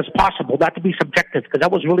objective as possible, not to be subjective, because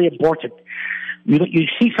that was really important. You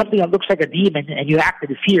see something that looks like a demon and you act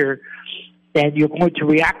in fear, then you're going to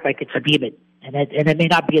react like it's a demon, and it may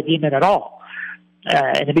not be a demon at all.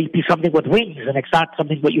 And it may be something with wings, and it's not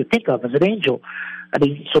something what you think of as an angel. I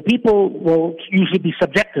mean, so people will usually be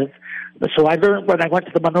subjective. So I learned when I went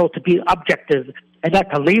to the Monroe to be objective and not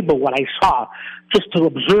to label what I saw, just to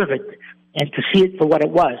observe it and to see it for what it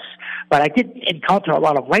was. But I did encounter a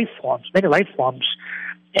lot of life forms, many life forms,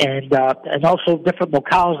 and also different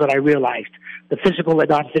locales that I realized, the physical and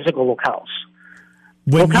non-physical locales.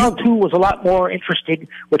 Locale 2 was a lot more interesting,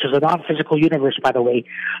 which is a non-physical universe, by the way.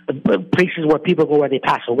 Places where people go where they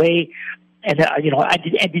pass away, and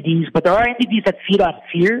entities. But there are entities that feed on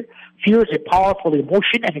fear. Fear is a powerful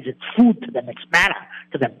emotion, and it's food to them. It's mana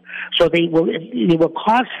to them. So they will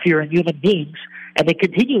cause fear in human beings, and they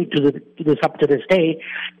continue to do this up to this day.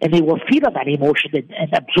 And they will feed on that emotion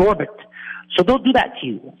and absorb it. So don't do that to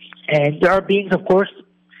you. And there are beings, of course,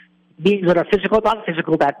 beings that are physical,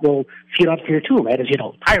 non-physical, that will feed on fear too, right? As you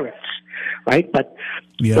know, tyrants, right? But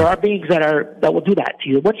there are beings that will do that to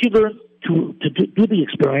you. Once you learn to do the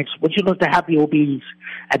experience, once you learn to have the OBs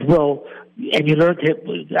at will, and you learn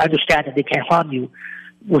to understand that they can't harm you,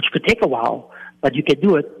 which could take a while, but you can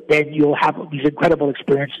do it, then you'll have these incredible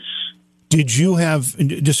experiences. Did you have,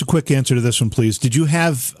 just a quick answer to this one, please, did you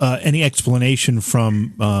have any explanation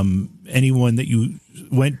from anyone that you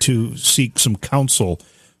went to seek some counsel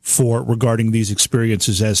for regarding these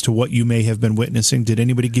experiences as to what you may have been witnessing? Did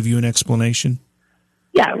anybody give you an explanation?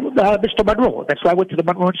 Yeah, Mr. Monroe. That's why I went to the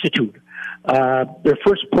Monroe Institute. Their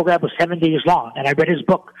first program was 7 days long, and I read his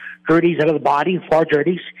book, Journeys Out of the Body, 4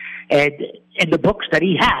 Journeys. And in the books that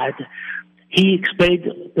he had, he explained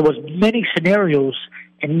there was many scenarios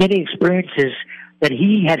and many experiences that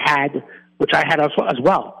he had, which I had as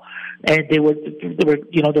well. And they were, there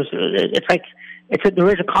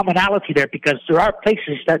is a commonality there, because there are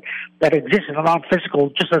places that exist in a non-physical,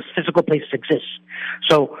 just as physical places exist.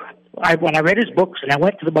 So when I read his books and I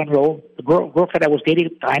went to the Monroe, the girlfriend I was dating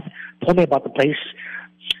at the time told me about the place,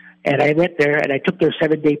 and I went there and I took their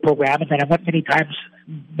 7-day program, and then I went many times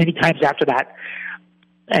after that.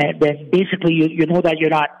 And then basically you know that you're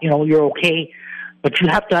not, you're okay, but you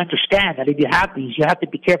have to understand that if you have these, you have to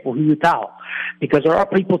be careful who you tell, because there are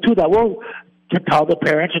people too that will to tell the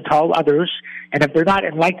parents and tell others, and if they're not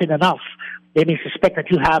enlightened enough, they may suspect that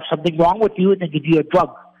you have something wrong with you and then give you a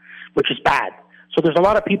drug, which is bad. So there's a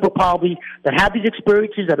lot of people probably that have these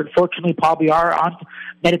experiences that unfortunately probably are on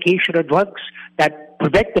medication or drugs that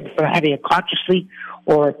prevent them from having it consciously,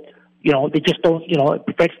 or, they just don't, it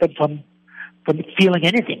prevents them from feeling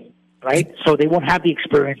anything, right? So they won't have the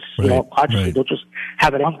experience, consciously. Right. They'll just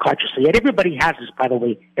have it unconsciously. And everybody has this, by the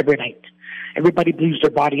way, every night. Everybody leaves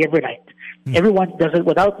their body every night. Everyone does it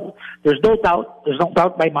without, there's no doubt in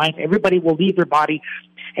my mind. Everybody will leave their body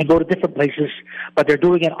and go to different places, but they're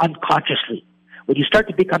doing it unconsciously. When you start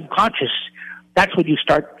to become conscious, that's when you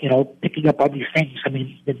start, picking up on these things. I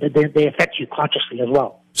mean, they affect you consciously as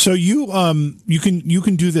well. So you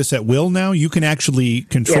can do this at will now. You can actually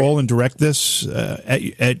control and direct this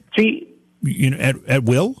at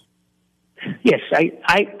will. Yes,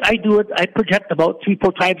 I do it. I project about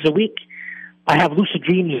 3-4 times a week. I have lucid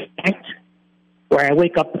dreams at night, where I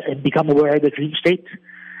wake up and become aware of the dream state.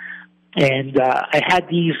 And I had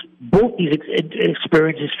both these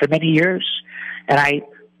experiences for many years, and I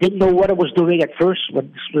didn't know what I was doing at first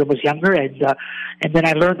when I was younger, and then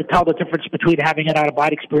I learned to tell the difference between having an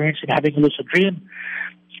out-of-body experience and having a lucid dream.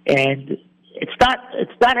 And it's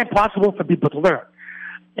not impossible for people to learn.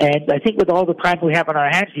 And I think with all the time we have on our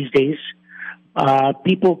hands these days,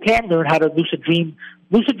 people can learn how to lucid dream.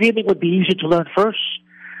 Lucid dreaming would be easier to learn first,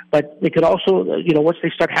 but they could also, once they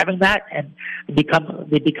start having that and they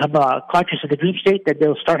become conscious of the dream state, then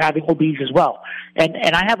they'll start having OBs as well. And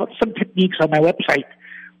I have some techniques on my website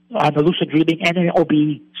on the lucid dreaming and an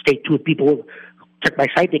OB state too. If people check my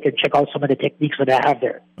site, they can check out some of the techniques that I have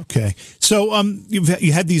there. Okay. So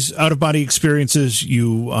you had these out-of-body experiences.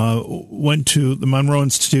 You went to the Monroe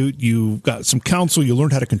Institute. You got some counsel. You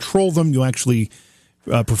learned how to control them. You actually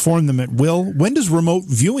perform them at will. When does remote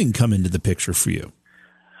viewing come into the picture for you?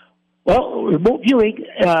 Well, remote viewing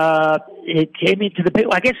it came into the picture.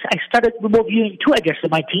 I guess I started remote viewing too, I guess, in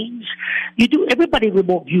my teens. Everybody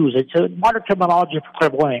remote views. It's a modern terminology for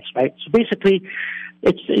clairvoyance, right? So basically,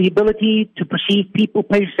 it's the ability to perceive people,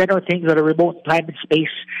 places, and or things that are remote in time and space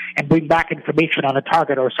and bring back information on a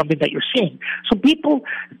target or something that you're seeing. So people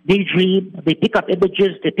daydream, they pick up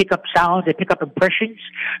images, they pick up sounds, they pick up impressions.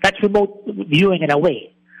 That's remote viewing in a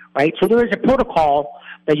way, right? So there is a protocol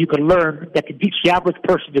that you can learn that can teach the average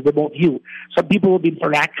person to remote view. Some people will be more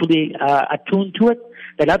naturally attuned to it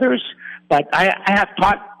than others, but I have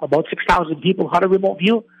taught about 6,000 people how to remote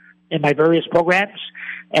view in my various programs,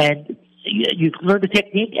 and you can learn the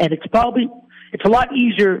technique, and it's a lot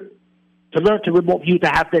easier to learn to remote view to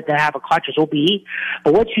have a conscious OBE.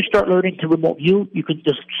 But once you start learning to remote view,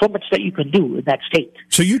 there's so much that you can do in that state.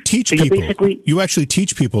 So you teach people. You actually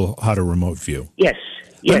teach people how to remote view. Yes.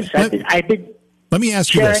 I've been. Let me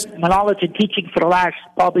ask you this: my knowledge and teaching for the last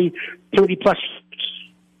probably 30 plus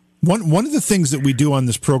years. One of the things that we do on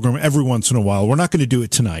this program every once in a while, we're not going to do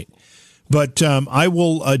it tonight, but I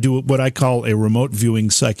will do what I call a remote viewing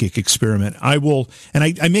psychic experiment. I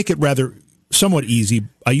make it rather somewhat easy.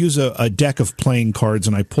 I use a deck of playing cards,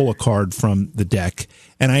 and I pull a card from the deck,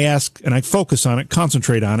 and I focus on it,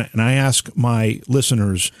 concentrate on it, and I ask my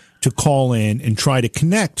listeners to call in and try to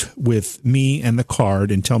connect with me and the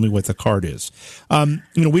card and tell me what the card is.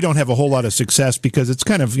 We don't have a whole lot of success because it's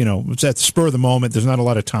kind of, it's at the spur of the moment. There's not a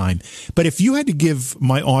lot of time. But if you had to give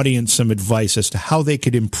my audience some advice as to how they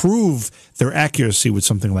could improve their accuracy with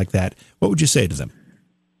something like that, what would you say to them?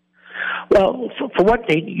 Well, for one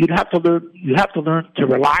thing, you have to learn to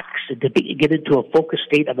relax and to get into a focused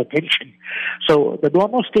state of attention. So the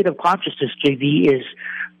normal state of consciousness, JV, is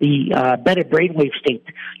the beta brainwave state.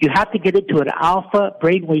 You have to get into an alpha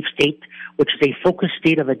brainwave state, which is a focused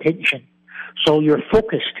state of attention. So you're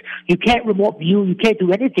focused. You can't remote view. You can't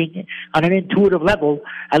do anything on an intuitive level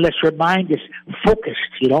unless your mind is focused.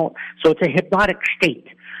 So it's a hypnotic state.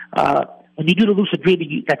 When you do the lucid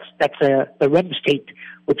dreaming, that's the REM state,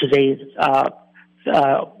 which is a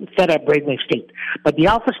theta brainwave state. But the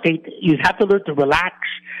alpha state, you have to learn to relax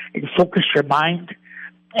and focus your mind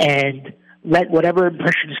and let whatever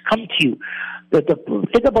impressions come to you. The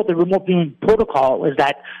thing about the remote viewing protocol is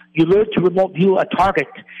that you learn to remote view a target,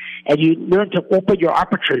 and you learn to open your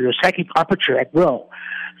aperture, your psychic aperture at will.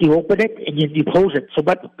 You open it and you close it. So,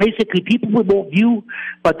 but basically, people remote view,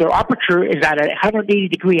 but their aperture is at a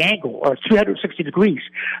 180-degree angle or 360 degrees.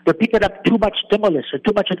 They're picking up too much stimulus or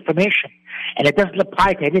too much information, and it doesn't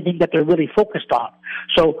apply to anything that they're really focused on.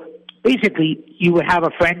 So, basically, you could have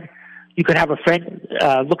a friend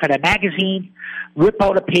look at a magazine, rip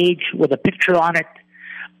out a page with a picture on it,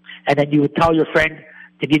 and then you would tell your friend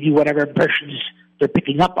to give you whatever impressions they're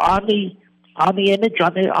picking up on the image,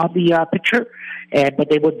 on the picture, but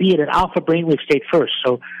they would be in an alpha brainwave state first,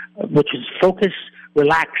 which is focus,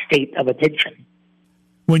 relaxed state of attention.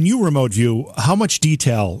 When you remote view, how much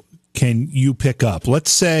detail can you pick up?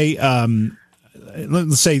 Let's say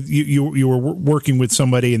you were working with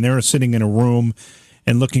somebody and they're sitting in a room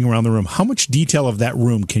and looking around the room. How much detail of that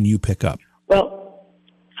room can you pick up? Well,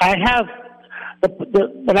 I have.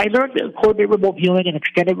 When I learned coordinate remote viewing and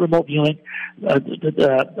extended remote viewing,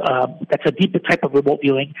 that's a deeper type of remote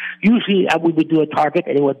viewing. Usually we would do a target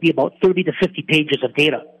and it would be about 30 to 50 pages of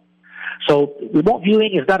data. So remote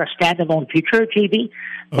viewing is not a standalone feature, JV,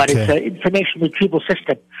 but it's an information retrieval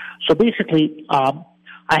system. So basically, I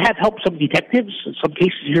have helped some detectives, in some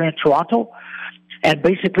cases here in Toronto, and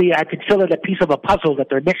basically I could fill in a piece of a puzzle that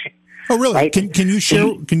they're missing. Oh, really? Right? Can you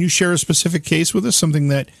share a specific case with us? Something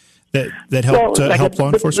that helped help law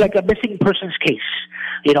enforcement? Like a missing persons case,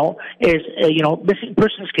 missing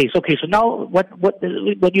persons case. Okay, so now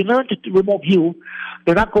when you learn to remote view,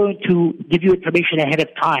 they're not going to give you information ahead of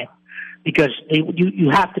time because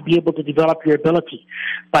you have to be able to develop your ability.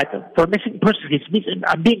 But for missing persons case,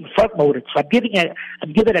 I'm being front-loaded, so I'm giving a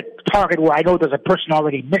target where I know there's a person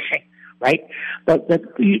already missing. Right?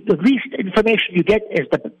 The least information you get is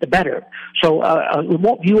the better. So a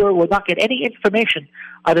remote viewer will not get any information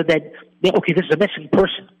other than, okay, this is a missing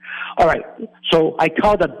person. All right. So I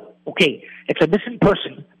tell them, okay, it's a missing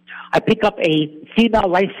person. I pick up a female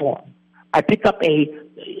life form. I pick up a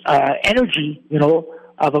energy,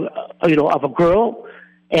 of a girl,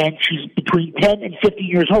 and she's between 10 and 15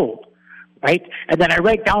 years old. Right? And then I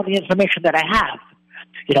write down the information that I have.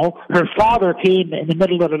 Her father came in the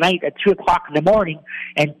middle of the night at 3 o'clock in the morning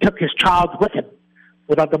and took his child with him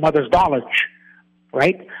without the mother's knowledge,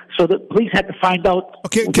 right? So the police had to find out.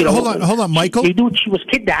 Okay, hold on, Michael. They knew she was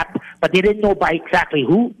kidnapped, but they didn't know by exactly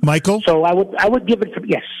who. Michael? So I would give it some,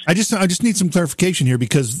 yes. I just need some clarification here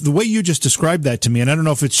because the way you just described that to me, and I don't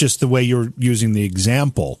know if it's just the way you're using the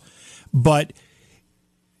example, but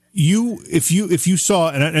if you saw,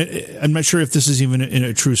 and I'm not sure if this is even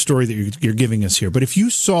a true story that you're giving us here, but if you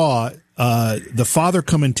saw the father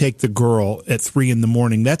come and take the girl at 3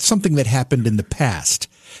 a.m, that's something that happened in the past.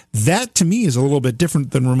 That to me is a little bit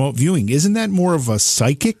different than remote viewing. Isn't that more of a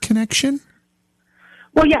psychic connection?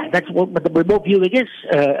 Well, yeah, that's what the remote viewing is,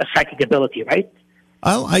 a psychic ability, right?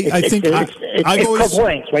 It's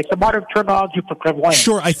clairvoyance, right? It's the modern terminology for clairvoyance.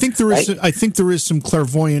 Sure, I think there is. Right? I think there is some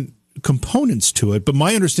clairvoyant components to it, but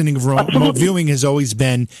my understanding of remote viewing has always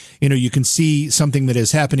been, you can see something that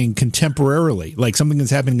is happening contemporarily, like something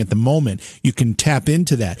that's happening at the moment. You can tap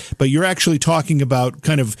into that, but you're actually talking about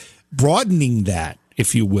kind of broadening that,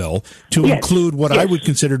 if you will, to include what I would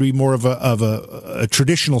consider to be more of a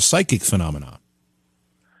traditional psychic phenomenon.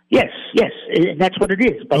 Yes, and that's what it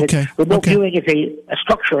is. But remote viewing is a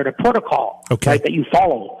structure and a protocol, right, that you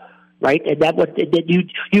follow, right? And that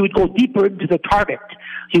you would go deeper into the target.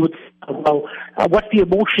 You would, what's the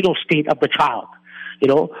emotional state of the child?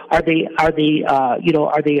 Are they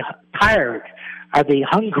tired? Are they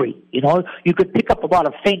hungry? You could pick up a lot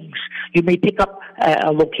of things. You may pick up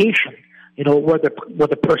a location, where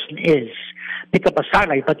the person is. Pick up a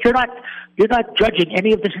satellite, but you're not judging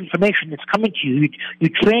any of this information that's coming to you. You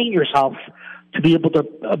train yourself to be able to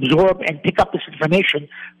absorb and pick up this information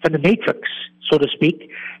from the matrix, so to speak,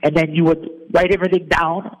 and then you would write everything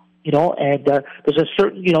down. And there's a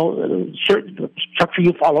certain structure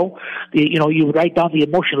you follow. You would write down the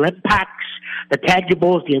emotional impacts, the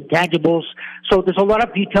tangibles, the intangibles. So there's a lot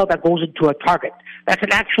of detail that goes into a target. That's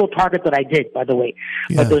an actual target that I did, by the way.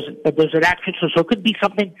 Yeah. But there's an action. So it could be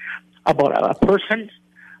something about a person,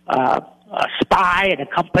 a spy in a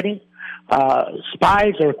company,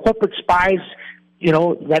 spies or corporate spies,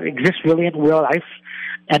 that exist really in real life.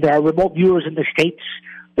 And there are remote viewers in the States.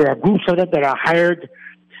 There are groups of them that are hired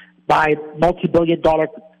by multi-billion-dollar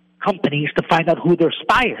companies to find out who their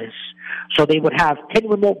spy is. So they would have 10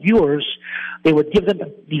 remote viewers. They would give them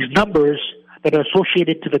these numbers that are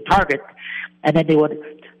associated to the target, and then they would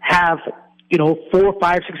have 400,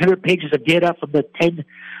 500, 600 pages of data from the 10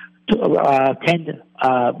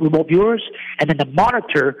 remote viewers, and then the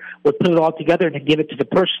monitor would put it all together and then give it to the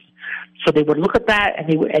person. So they would look at that, and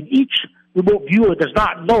each remote viewer does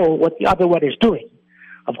not know what the other one is doing,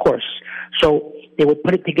 of course. So they would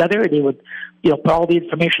put it together, and they would put all the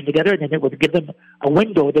information together, and then it would give them a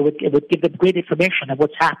window. It would give them great information of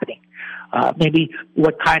what's happening. Maybe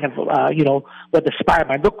what kind of, what the spy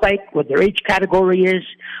might look like, what their age category is,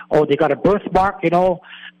 or they got a birthmark,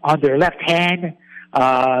 on their left hand,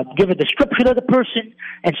 give a description of the person,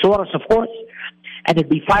 and so on and so forth. And there'd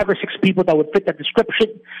be 5 or 6 people that would fit that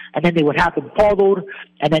description, and then they would have them followed,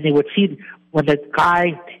 and then they would see when the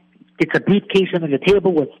guy gets a briefcase under the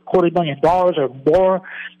table with $250,000 or more,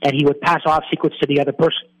 and he would pass off secrets to the other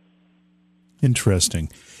person. Interesting.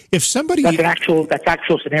 If somebody that's actual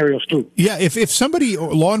scenarios too. Yeah, if somebody,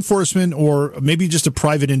 law enforcement, or maybe just a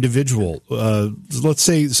private individual, let's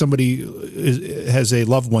say somebody has a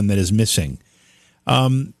loved one that is missing,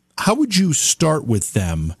 how would you start with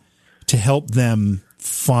them to help them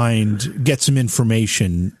get some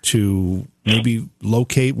information to maybe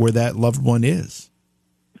locate where that loved one is?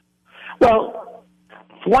 Well,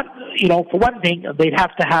 for one thing, they'd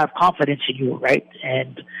have to have confidence in you, right?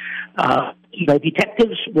 And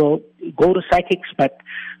detectives will go to psychics, but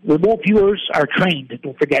remote viewers are trained.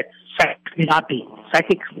 Don't forget, psychics may not be.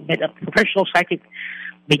 A professional psychic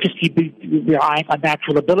may just be relying on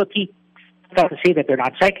natural ability. Not to say that they're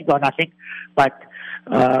not psychic or nothing, but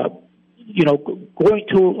going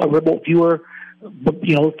to a remote viewer,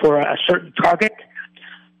 for a certain target,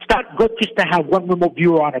 it's not good just to have one remote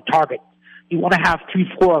viewer on a target. You want to have 3,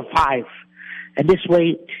 4, or 5. And this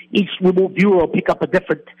way, each remote viewer will pick up a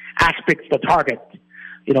different aspect of the target.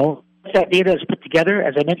 That data is put together,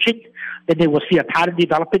 as I mentioned, then they will see a pattern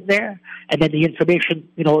developing there, and then the information,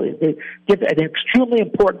 they give an extremely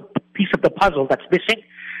important piece of the puzzle that's missing.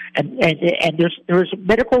 And there's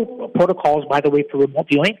medical protocols, by the way, for remote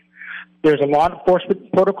viewing. There's a law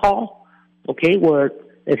enforcement protocol, where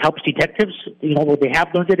it helps detectives, where they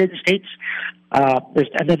have learned it in the States.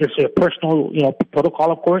 And then there's a personal,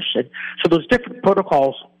 protocol, of course. And so there's different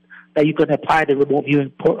protocols that you can apply the remote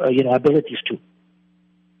viewing, abilities to.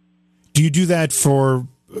 Do you do that for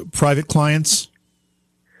private clients?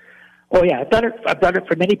 Oh yeah, I've done it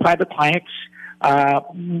for many private clients.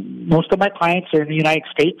 Most of my clients are in the United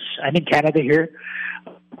States. I'm in Canada here.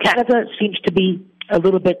 Canada seems to be a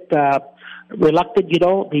little bit reluctant.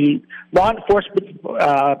 The law enforcement,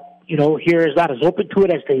 here is not as open to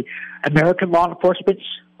it as the American law enforcements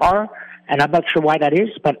are, and I'm not sure why that is.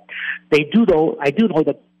 But they do, though. I do know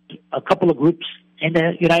that a couple of groups in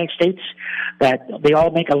the United States that they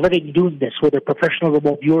all make a living doing this, where they're professional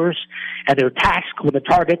remote viewers, and they're tasked with a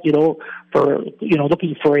target, for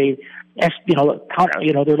looking for counter,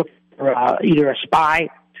 they're looking for either a spy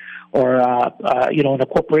or in a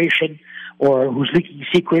corporation, or who's leaking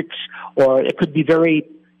secrets, or it could be very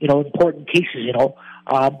important cases,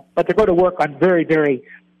 but they're going to work on very, very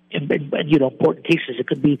important cases. It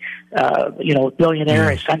could be,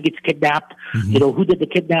 billionaire, his son gets kidnapped, who did the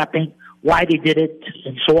kidnapping, why they did it,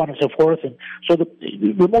 and so on and so forth. And so the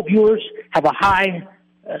remote viewers have a high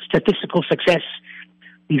statistical success.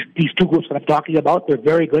 These two groups that I'm talking about, they're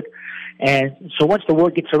very good. And so once the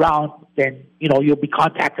word gets around, then, you'll be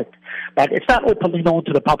contacted. But it's not openly known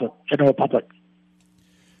to the public, general public.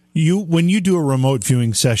 When you do a remote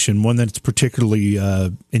viewing session, one that's particularly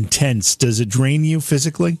intense, does it drain you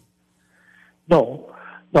physically? No.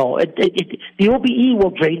 The OBE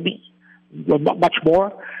will drain me much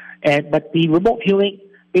more, but the remote viewing,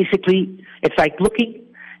 basically, it's like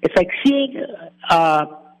seeing a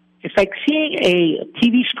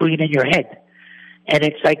TV screen in your head, and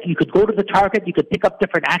it's like you could go to the target, you could pick up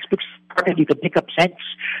different aspects of the target, you could pick up scents,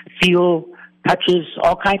 feel, touches,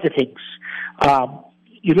 all kinds of things.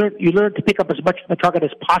 You learn to pick up as much of the target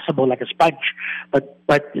as possible, like a sponge. But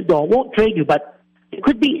it won't drain you. But there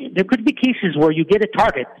could be cases where you get a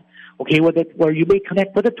target, okay, where you may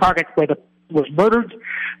connect with a target where was murdered,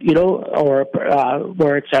 or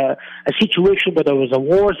where it's a situation where there was a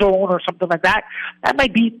war zone or something like that. That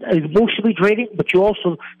might be emotionally draining, but you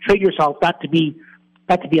also train yourself not to be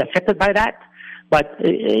affected by that. But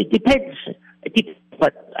it depends.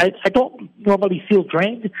 But I don't normally feel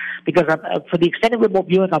drained because for the extended remote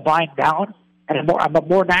viewing, I'm buying down, and I'm a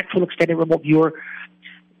more natural extended remote viewer,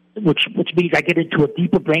 which means I get into a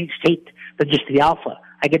deeper brain state than just the alpha.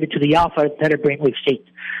 I get into the alpha instead of brainwave state.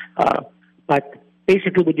 But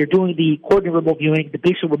basically, when you're doing the coordinate remote viewing, the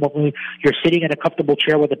basic remote viewing, you're sitting in a comfortable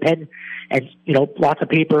chair with a pen and lots of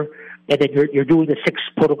paper, and then you're doing the six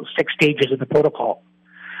stages in the protocol.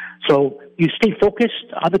 So you stay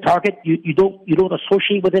focused on the target. You don't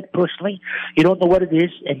associate with it personally. You don't know what it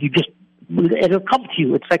is, and it'll come to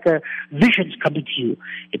you. It's like a vision's coming to you.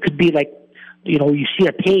 It could be like, you see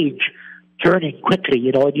a page turning quickly,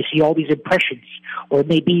 and you see all these impressions, or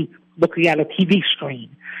maybe looking at a TV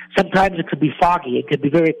screen. Sometimes it could be foggy. It could be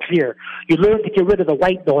very clear. You learn to get rid of the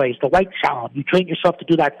white noise, the white sound. You train yourself to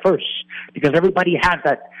do that first, because everybody has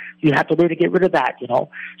that. You have to learn to get rid of that, so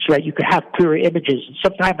that you can have clearer images. And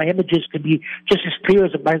sometimes my images can be just as clear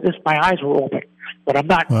as if my eyes were open. But I'm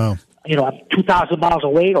not, wow. I'm 2,000 miles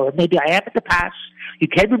away, or maybe I am at the pass. You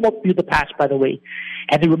can remote view the pass, by the way.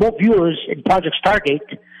 And the remote viewers in Project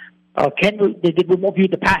Stargate they did remote view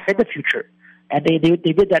the past and the future. And they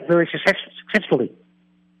did that very successfully.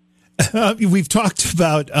 We've talked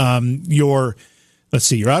about your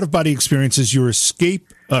out-of-body experiences, your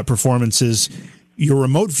escape performances, your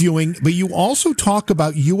remote viewing, but you also talk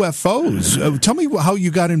about UFOs. Tell me how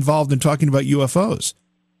you got involved in talking about UFOs.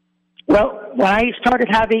 Well, when I started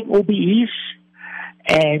having OBEs,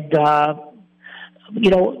 and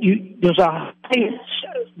there's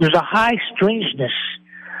a high strangeness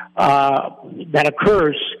that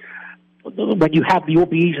occurs when you have the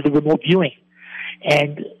OBEs of the remote viewing,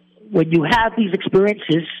 and when you have these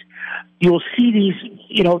experiences, you'll see these.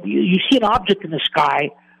 You see an object in the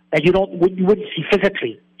sky that you wouldn't see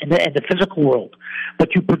physically in the physical world,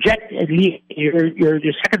 but you project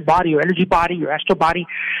your second body, your energy body, your astral body.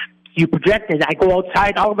 You project it. I go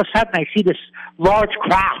outside. All of a sudden, I see this large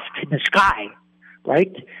craft in the sky,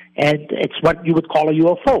 right? And it's what you would call a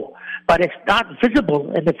UFO, but it's not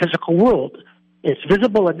visible in the physical world. It's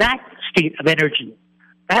visible in that state of energy,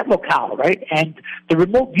 that locale, right? And the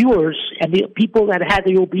remote viewers and the people that had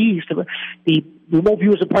the OBEs, the remote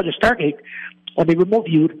viewers of Project Stargate, when they remote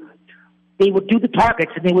viewed, they would do the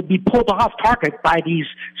targets and they would be pulled off target by these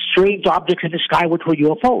strange objects in the sky, which were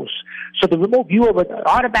UFOs. So the remote viewer would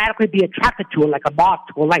automatically be attracted to it like a moth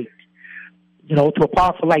to a light, to a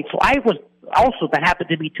powerful light. So that happened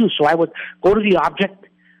to me too. So I would go to the object.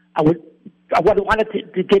 I wanted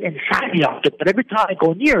to get inside the object, but every time I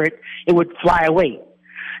go near it, it would fly away.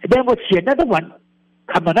 And then we'd see another one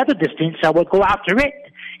come another distance. I would go after it,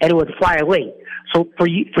 and it would fly away. So for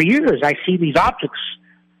years, I see these objects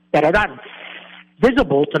that are not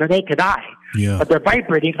visible to the naked eye, but they're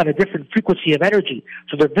vibrating on a different frequency of energy.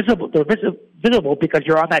 So they're visible. They're visible because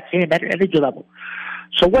you're on that same energy level.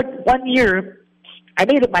 So one year, I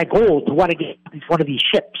made it my goal to want to get one of these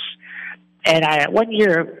ships. And one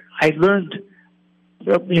year, I learned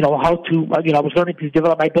how to, I was learning to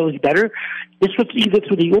develop my ability better. This was either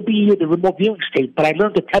through the OBE or the remote viewing state, but I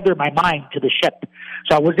learned to tether my mind to the ship.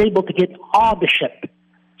 So I was able to get on the ship.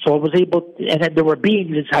 So I was able to, and then there were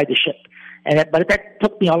beings inside the ship. But that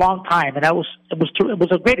took me a long time, and it was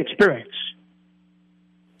a great experience.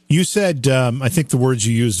 You said, I think the words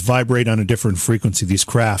you used, vibrate on a different frequency, these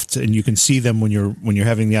crafts, and you can see them when you're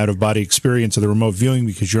having the out-of-body experience or the remote viewing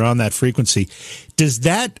because you're on that frequency. Does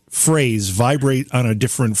that phrase, vibrate on a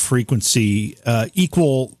different frequency,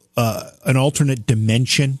 equal an alternate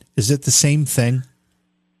dimension? Is it the same thing?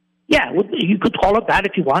 Yeah, you could call it that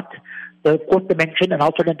if you want. The fourth dimension, an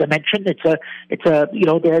alternate dimension. It's a,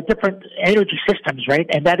 there are different energy systems, right?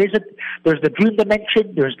 And that is it. There's the dream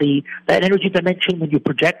dimension. There's that energy dimension when you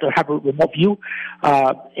project or have a remote view.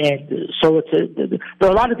 And so there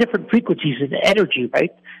are a lot of different frequencies in energy,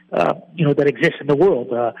 right? That exist in the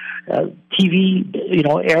world. TV,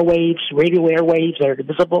 airwaves, radio airwaves that are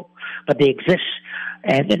invisible, but they exist.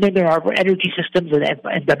 And then there are energy systems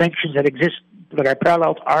and dimensions that exist that are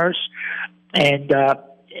parallel to ours. And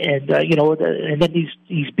then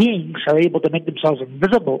these beings are able to make themselves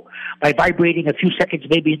invisible by vibrating a few seconds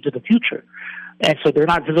maybe into the future. And so they're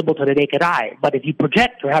not visible to the naked eye. But if you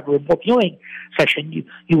project or have a remote viewing session,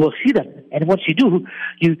 you will see them. And once you do,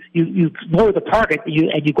 you know the target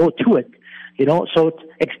and you go to it. So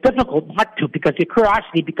it's difficult not to, because your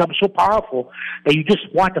curiosity becomes so powerful that you just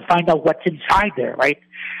want to find out what's inside there, right?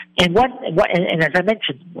 And as I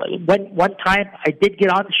mentioned, one time I did get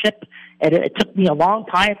on the ship, and it took me a long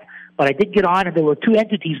time, but I did get on, and there were two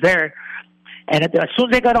entities there. And as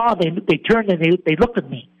soon as I got on, they turned and they looked at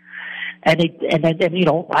me, and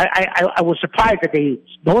I was surprised that they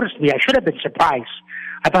noticed me. I should have been surprised.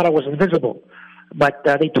 I thought I was invisible. But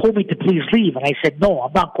they told me to please leave, and I said, no,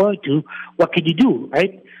 I'm not going to. What can you do,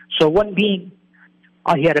 right? So one being,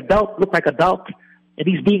 he had a belt, looked like a belt, and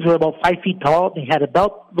these beings were about 5 feet tall, and he had a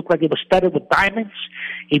belt, looked like it was studded with diamonds.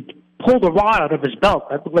 He pulled a rod out of his belt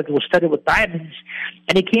that looked like it was studded with diamonds,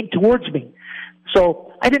 and he came towards me.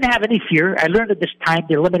 So I didn't have any fear. I learned at this time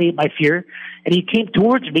to eliminate my fear, and he came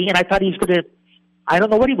towards me, and I thought he was going to, I don't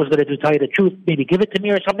know what he was going to do, to tell you the truth, maybe give it to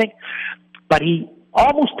me or something, but he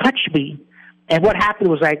almost touched me. And what happened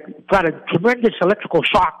was I got a tremendous electrical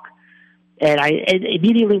shock, and I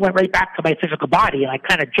immediately went right back to my physical body, and I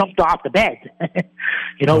kind of jumped off the bed,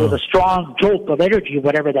 with a strong jolt of energy or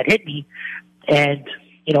whatever that hit me. And,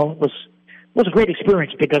 it was a great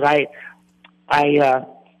experience because I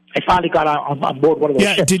finally got on board one of those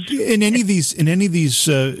ships. In any of these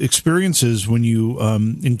experiences, when you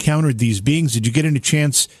encountered these beings, did you get any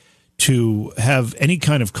chance to have any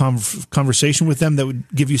kind of conversation with them that would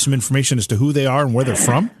give you some information as to who they are and where they're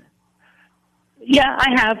from? Yeah,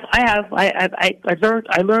 I have. I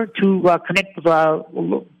learned to connect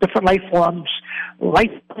with different life forms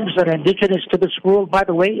that are indigenous to this world, by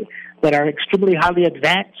the way, that are extremely highly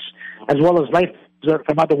advanced, as well as life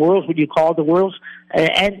from other worlds, what you call the worlds,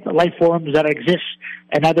 and life forms that exist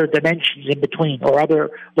in other dimensions in between or other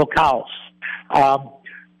locales.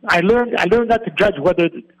 I learned not to judge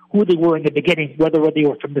who they were in the beginning, whether they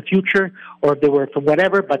were from the future or if they were from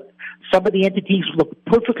whatever, but some of the entities looked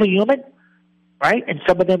perfectly human, right? And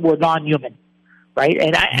some of them were non-human, right?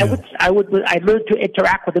 And I learned to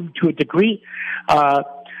interact with them to a degree.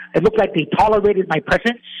 It looked like they tolerated my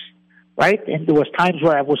presence, right? And there was times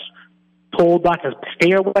where I was told not to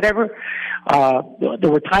stay or whatever. There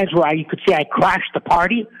were times where you could say I crashed the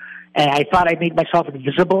party, and I thought I made myself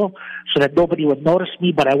invisible so that nobody would notice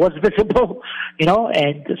me, but I was visible,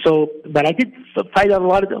 and so, but I did find out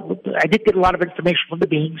I did get a lot of information from the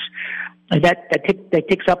beings, and that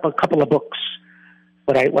takes up a couple of books,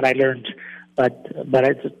 what I learned, but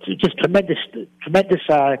it's just tremendous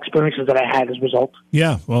experiences that I had as a result.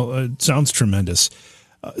 Yeah, well, it sounds tremendous.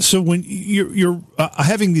 So when you're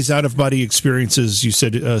having these out-of-body experiences, you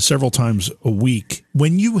said several times a week,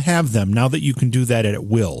 when you have them, now that you can do that at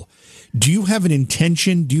will, do you have an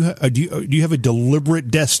intention? Do you have a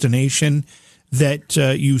deliberate destination that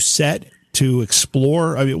you set to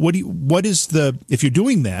explore? I mean, what is if you're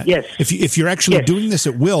doing that? Yes. If you're actually doing this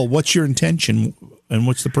at will, what's your intention and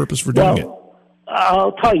what's the purpose for doing it?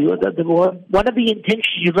 I'll tell you, one of the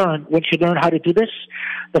intentions you learn once you learn how to do this,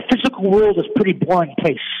 the physical world is a pretty boring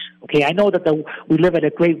place. Okay, I know that we live in a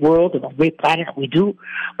great world and a great planet, we do,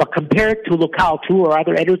 but compared to Locale 2 or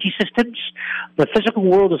other energy systems, the physical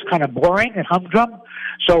world is kind of boring and humdrum.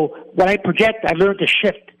 So when I project, I learn to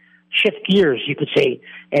shift gears, you could say,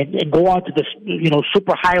 and go on to this,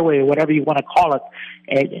 super highway or whatever you want to call it,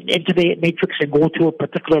 and into the matrix and go to a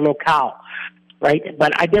particular locale, right?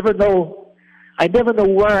 But I never know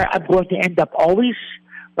where I'm going to end up always,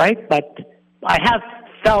 right? But I have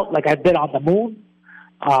felt like I've been on the moon,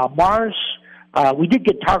 Mars. We did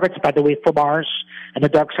get targets, by the way, for Mars and the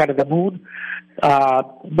dark side of the moon.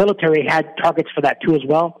 Military had targets for that too as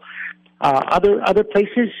well. Other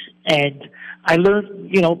places, and I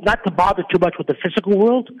learned, not to bother too much with the physical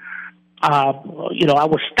world. I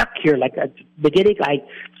was stuck here. Like at the beginning, I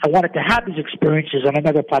wanted to have these experiences on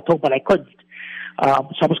another plateau, but I couldn't. So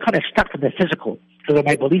I was kind of stuck in the physical because of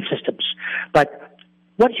my belief systems. But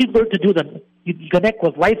once you learn to do them, you can connect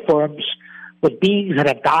with life forms, with beings that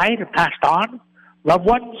have died or passed on, loved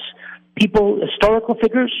ones, people, historical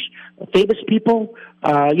figures, famous people.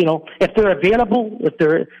 If they're available, if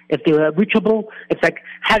they're reachable, it's like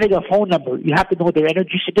having a phone number. You have to know their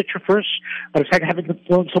energy signature first, but it's like having to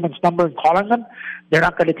phone someone's number and calling them. They're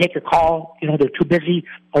not going to take a call. They're too busy,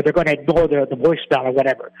 or they're going to ignore the voicemail or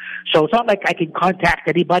whatever. So it's not like I can contact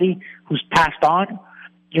anybody who's passed on.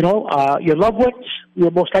 Your loved ones,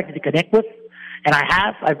 you're most likely to connect with. And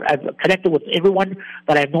I've connected with everyone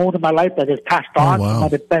that I've known in my life that has passed on. Oh, wow.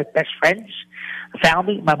 My best friends,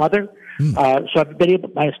 family, my mother. So I've been able,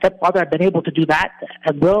 my stepfather, I've been able to do that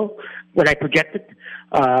and will when I projected.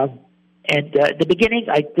 And in the beginning,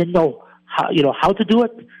 I didn't know how to do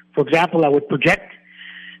it. For example, I would project,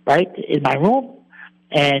 right, in my room,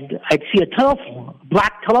 and I'd see a telephone,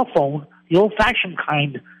 black telephone, the old-fashioned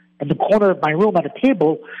kind, in the corner of my room at a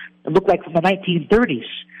table. It looked like from the 1930s.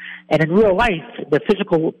 And in real life, the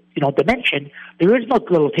physical, dimension, there is no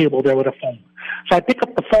little table there with a phone. So I pick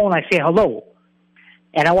up the phone, I say hello,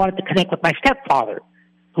 and I wanted to connect with my stepfather,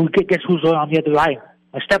 guess who's on the other line?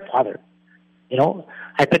 My stepfather.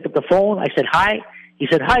 I picked up the phone, I said hi. He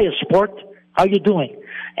said, hi, sport, how you doing?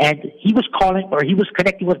 And he was calling, or he was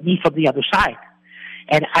connecting with me from the other side.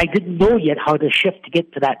 And I didn't know yet how to shift to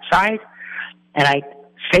get to that side. And I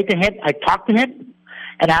say to him, I talk to him,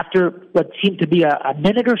 and after what seemed to be a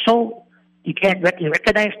minute or so, you can't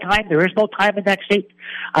recognize time. There is no time in that state.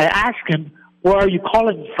 I asked him, where are you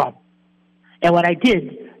calling from? And when I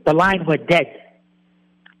did, the line went dead.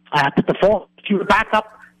 I put the phone back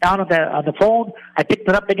up, down on the phone. I picked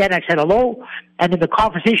it up again. I said hello. And then the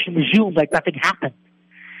conversation resumed like nothing happened.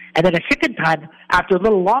 And then a second time, after a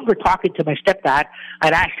little longer talking to my stepdad,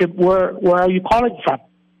 I'd asked him, where are you calling from?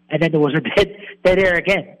 And then there was a dead air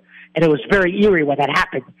again. And it was very eerie when that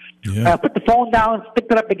happened. Yeah. I put the phone down, picked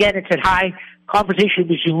it up again, and said hi. Conversation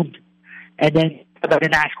resumed. And then I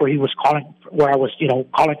didn't ask where he was calling, where I was,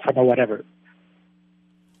 calling from or whatever.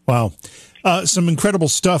 Wow. Some incredible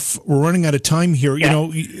stuff. We're running out of time here. Yeah.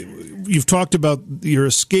 You've talked about your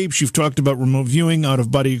escapes. You've talked about remote viewing,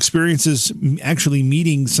 out-of-body experiences, actually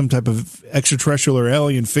meeting some type of extraterrestrial or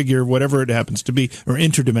alien figure, whatever it happens to be, or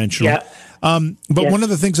interdimensional. Yeah. But one of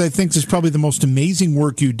the things I think is probably the most amazing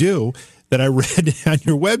work you do that I read on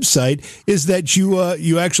your website is that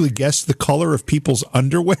you actually guess the color of people's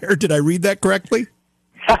underwear. Did I read that correctly?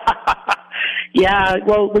 Yeah,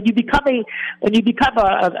 well, when you become a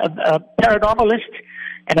paranormalist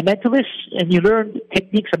and a mentalist, and you learn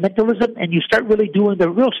techniques of mentalism, and you start really doing the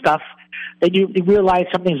real stuff, then you realize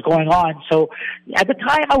something's going on. So at the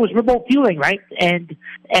time, I was remote viewing, right? And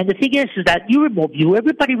the thing is that you remote view.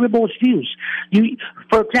 Everybody remote views.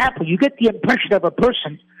 For example, you get the impression of a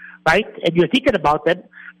person, right? And you're thinking about them,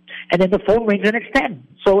 and then the phone rings and it's them.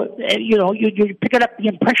 So, you're picking up the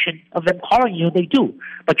impression of them calling you, and they do.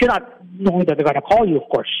 But you're not knowing that they're going to call you, of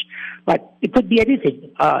course. But it could be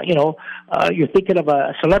anything. You're thinking of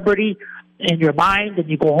a celebrity in your mind, and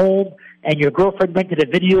you go home, and your girlfriend rented a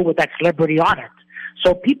video with that celebrity on it.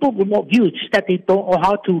 So people remote view. It's just that they don't know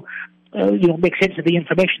how to make sense of the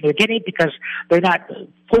information they're getting because they're not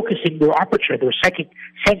focusing their aperture, their psychic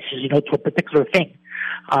senses, to a particular thing.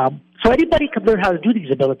 So anybody can learn how to do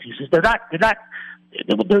these abilities.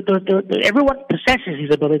 Everyone possesses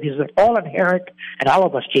these abilities. They're all inherent in all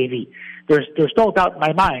of us, JV. There's no doubt in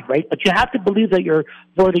my mind, right? But you have to believe that you're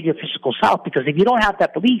more than your physical self, because if you don't have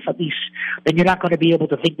that belief, at least, then you're not going to be able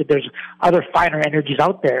to think that there's other finer energies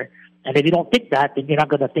out there. And if you don't think that, then you're not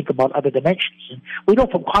going to think about other dimensions. And we know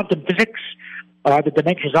from quantum physics there are other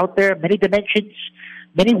dimensions out there, many dimensions,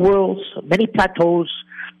 many worlds, many plateaus,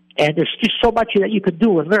 and there's just so much that you can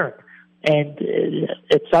do and learn. And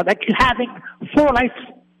it's like you having four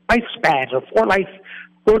lifespans, or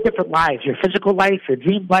four different lives: your physical life, your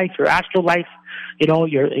dream life, your astral life,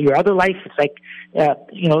 your other life. It's like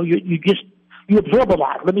you absorb a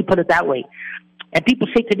lot. Let me put it that way. And people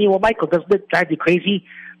say to me, "Well, Michael, doesn't it drive you crazy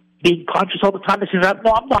being conscious all the time?" I say,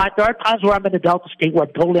 "No, I'm not. There are times where I'm in a delta state where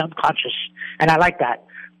I'm totally unconscious, and I like that.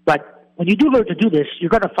 But when you do learn to do this,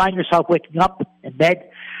 you're going to find yourself waking up in bed.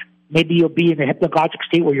 Maybe you'll be in a hypnagogic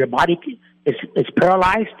state where your body is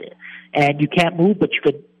paralyzed and you can't move, but you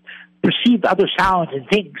could perceive other sounds and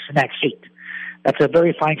things in that state. That's a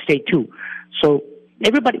very fine state too. So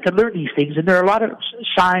everybody can learn these things, and there are a lot of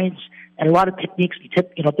signs and a lot of techniques, things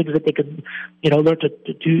that they can, learn to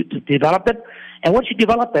develop it. And once you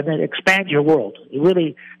develop them, it expands your world. It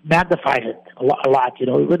really magnifies it a lot. It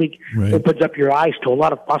really opens up your eyes to a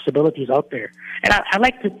lot of possibilities out there. And I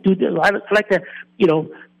like to do this. I like to,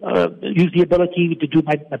 use the ability to do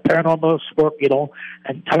my paranormal work,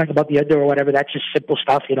 and telling about the other or whatever. That's just simple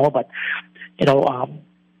stuff, but, that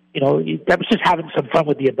was just having some fun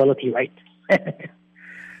with the ability, right?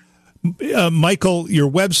 Michael, your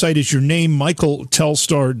website is your name,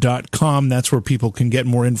 michaeltelstar.com. That's where people can get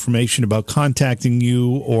more information about contacting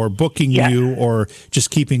you or booking you or just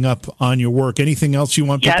keeping up on your work. Anything else you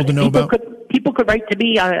want people to know about? People could write to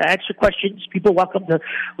me, answer questions. People welcome to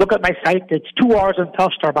look at my site. It's 2 R's on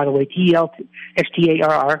Telstar, by the way,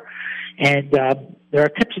 TELSTARR. And there are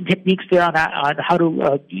tips and techniques there on how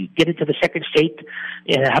to get into the second state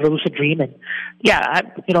and how to lucid dream. And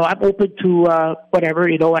I'm open to whatever,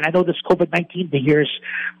 and I know this COVID-19 thing here is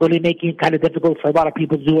really making it kind of difficult for a lot of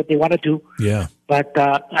people to do what they want to do. Yeah. But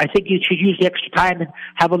I think you should use the extra time and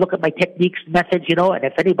have a look at my techniques and methods, and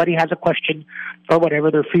if anybody has a question or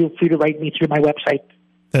whatever, they're feel free to write me through my website.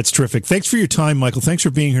 That's terrific. Thanks for your time, Michael. Thanks for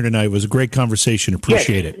being here tonight. It was a great conversation.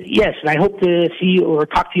 Appreciate it. Yes, and I hope to see you or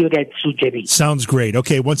talk to you again soon, JB. Sounds great.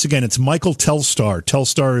 Okay, once again, it's Michael Telstar.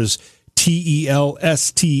 Telstar is TELSTARR.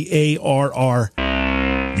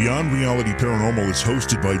 Beyond Reality Paranormal is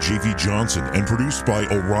hosted by J.V. Johnson and produced by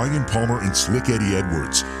Orion Palmer and Slick Eddie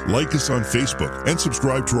Edwards. Like us on Facebook and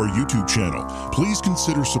subscribe to our YouTube channel. Please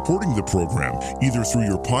consider supporting the program either through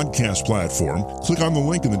your podcast platform, click on the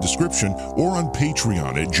link in the description, or on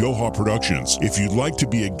Patreon at Joha Productions. If you'd like to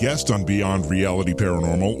be a guest on Beyond Reality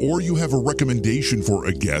Paranormal or you have a recommendation for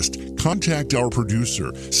a guest, contact our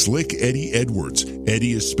producer, Slick Eddie Edwards.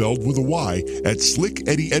 Eddie is spelled with a Y at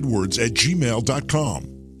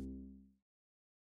slickeddieedwards@gmail.com.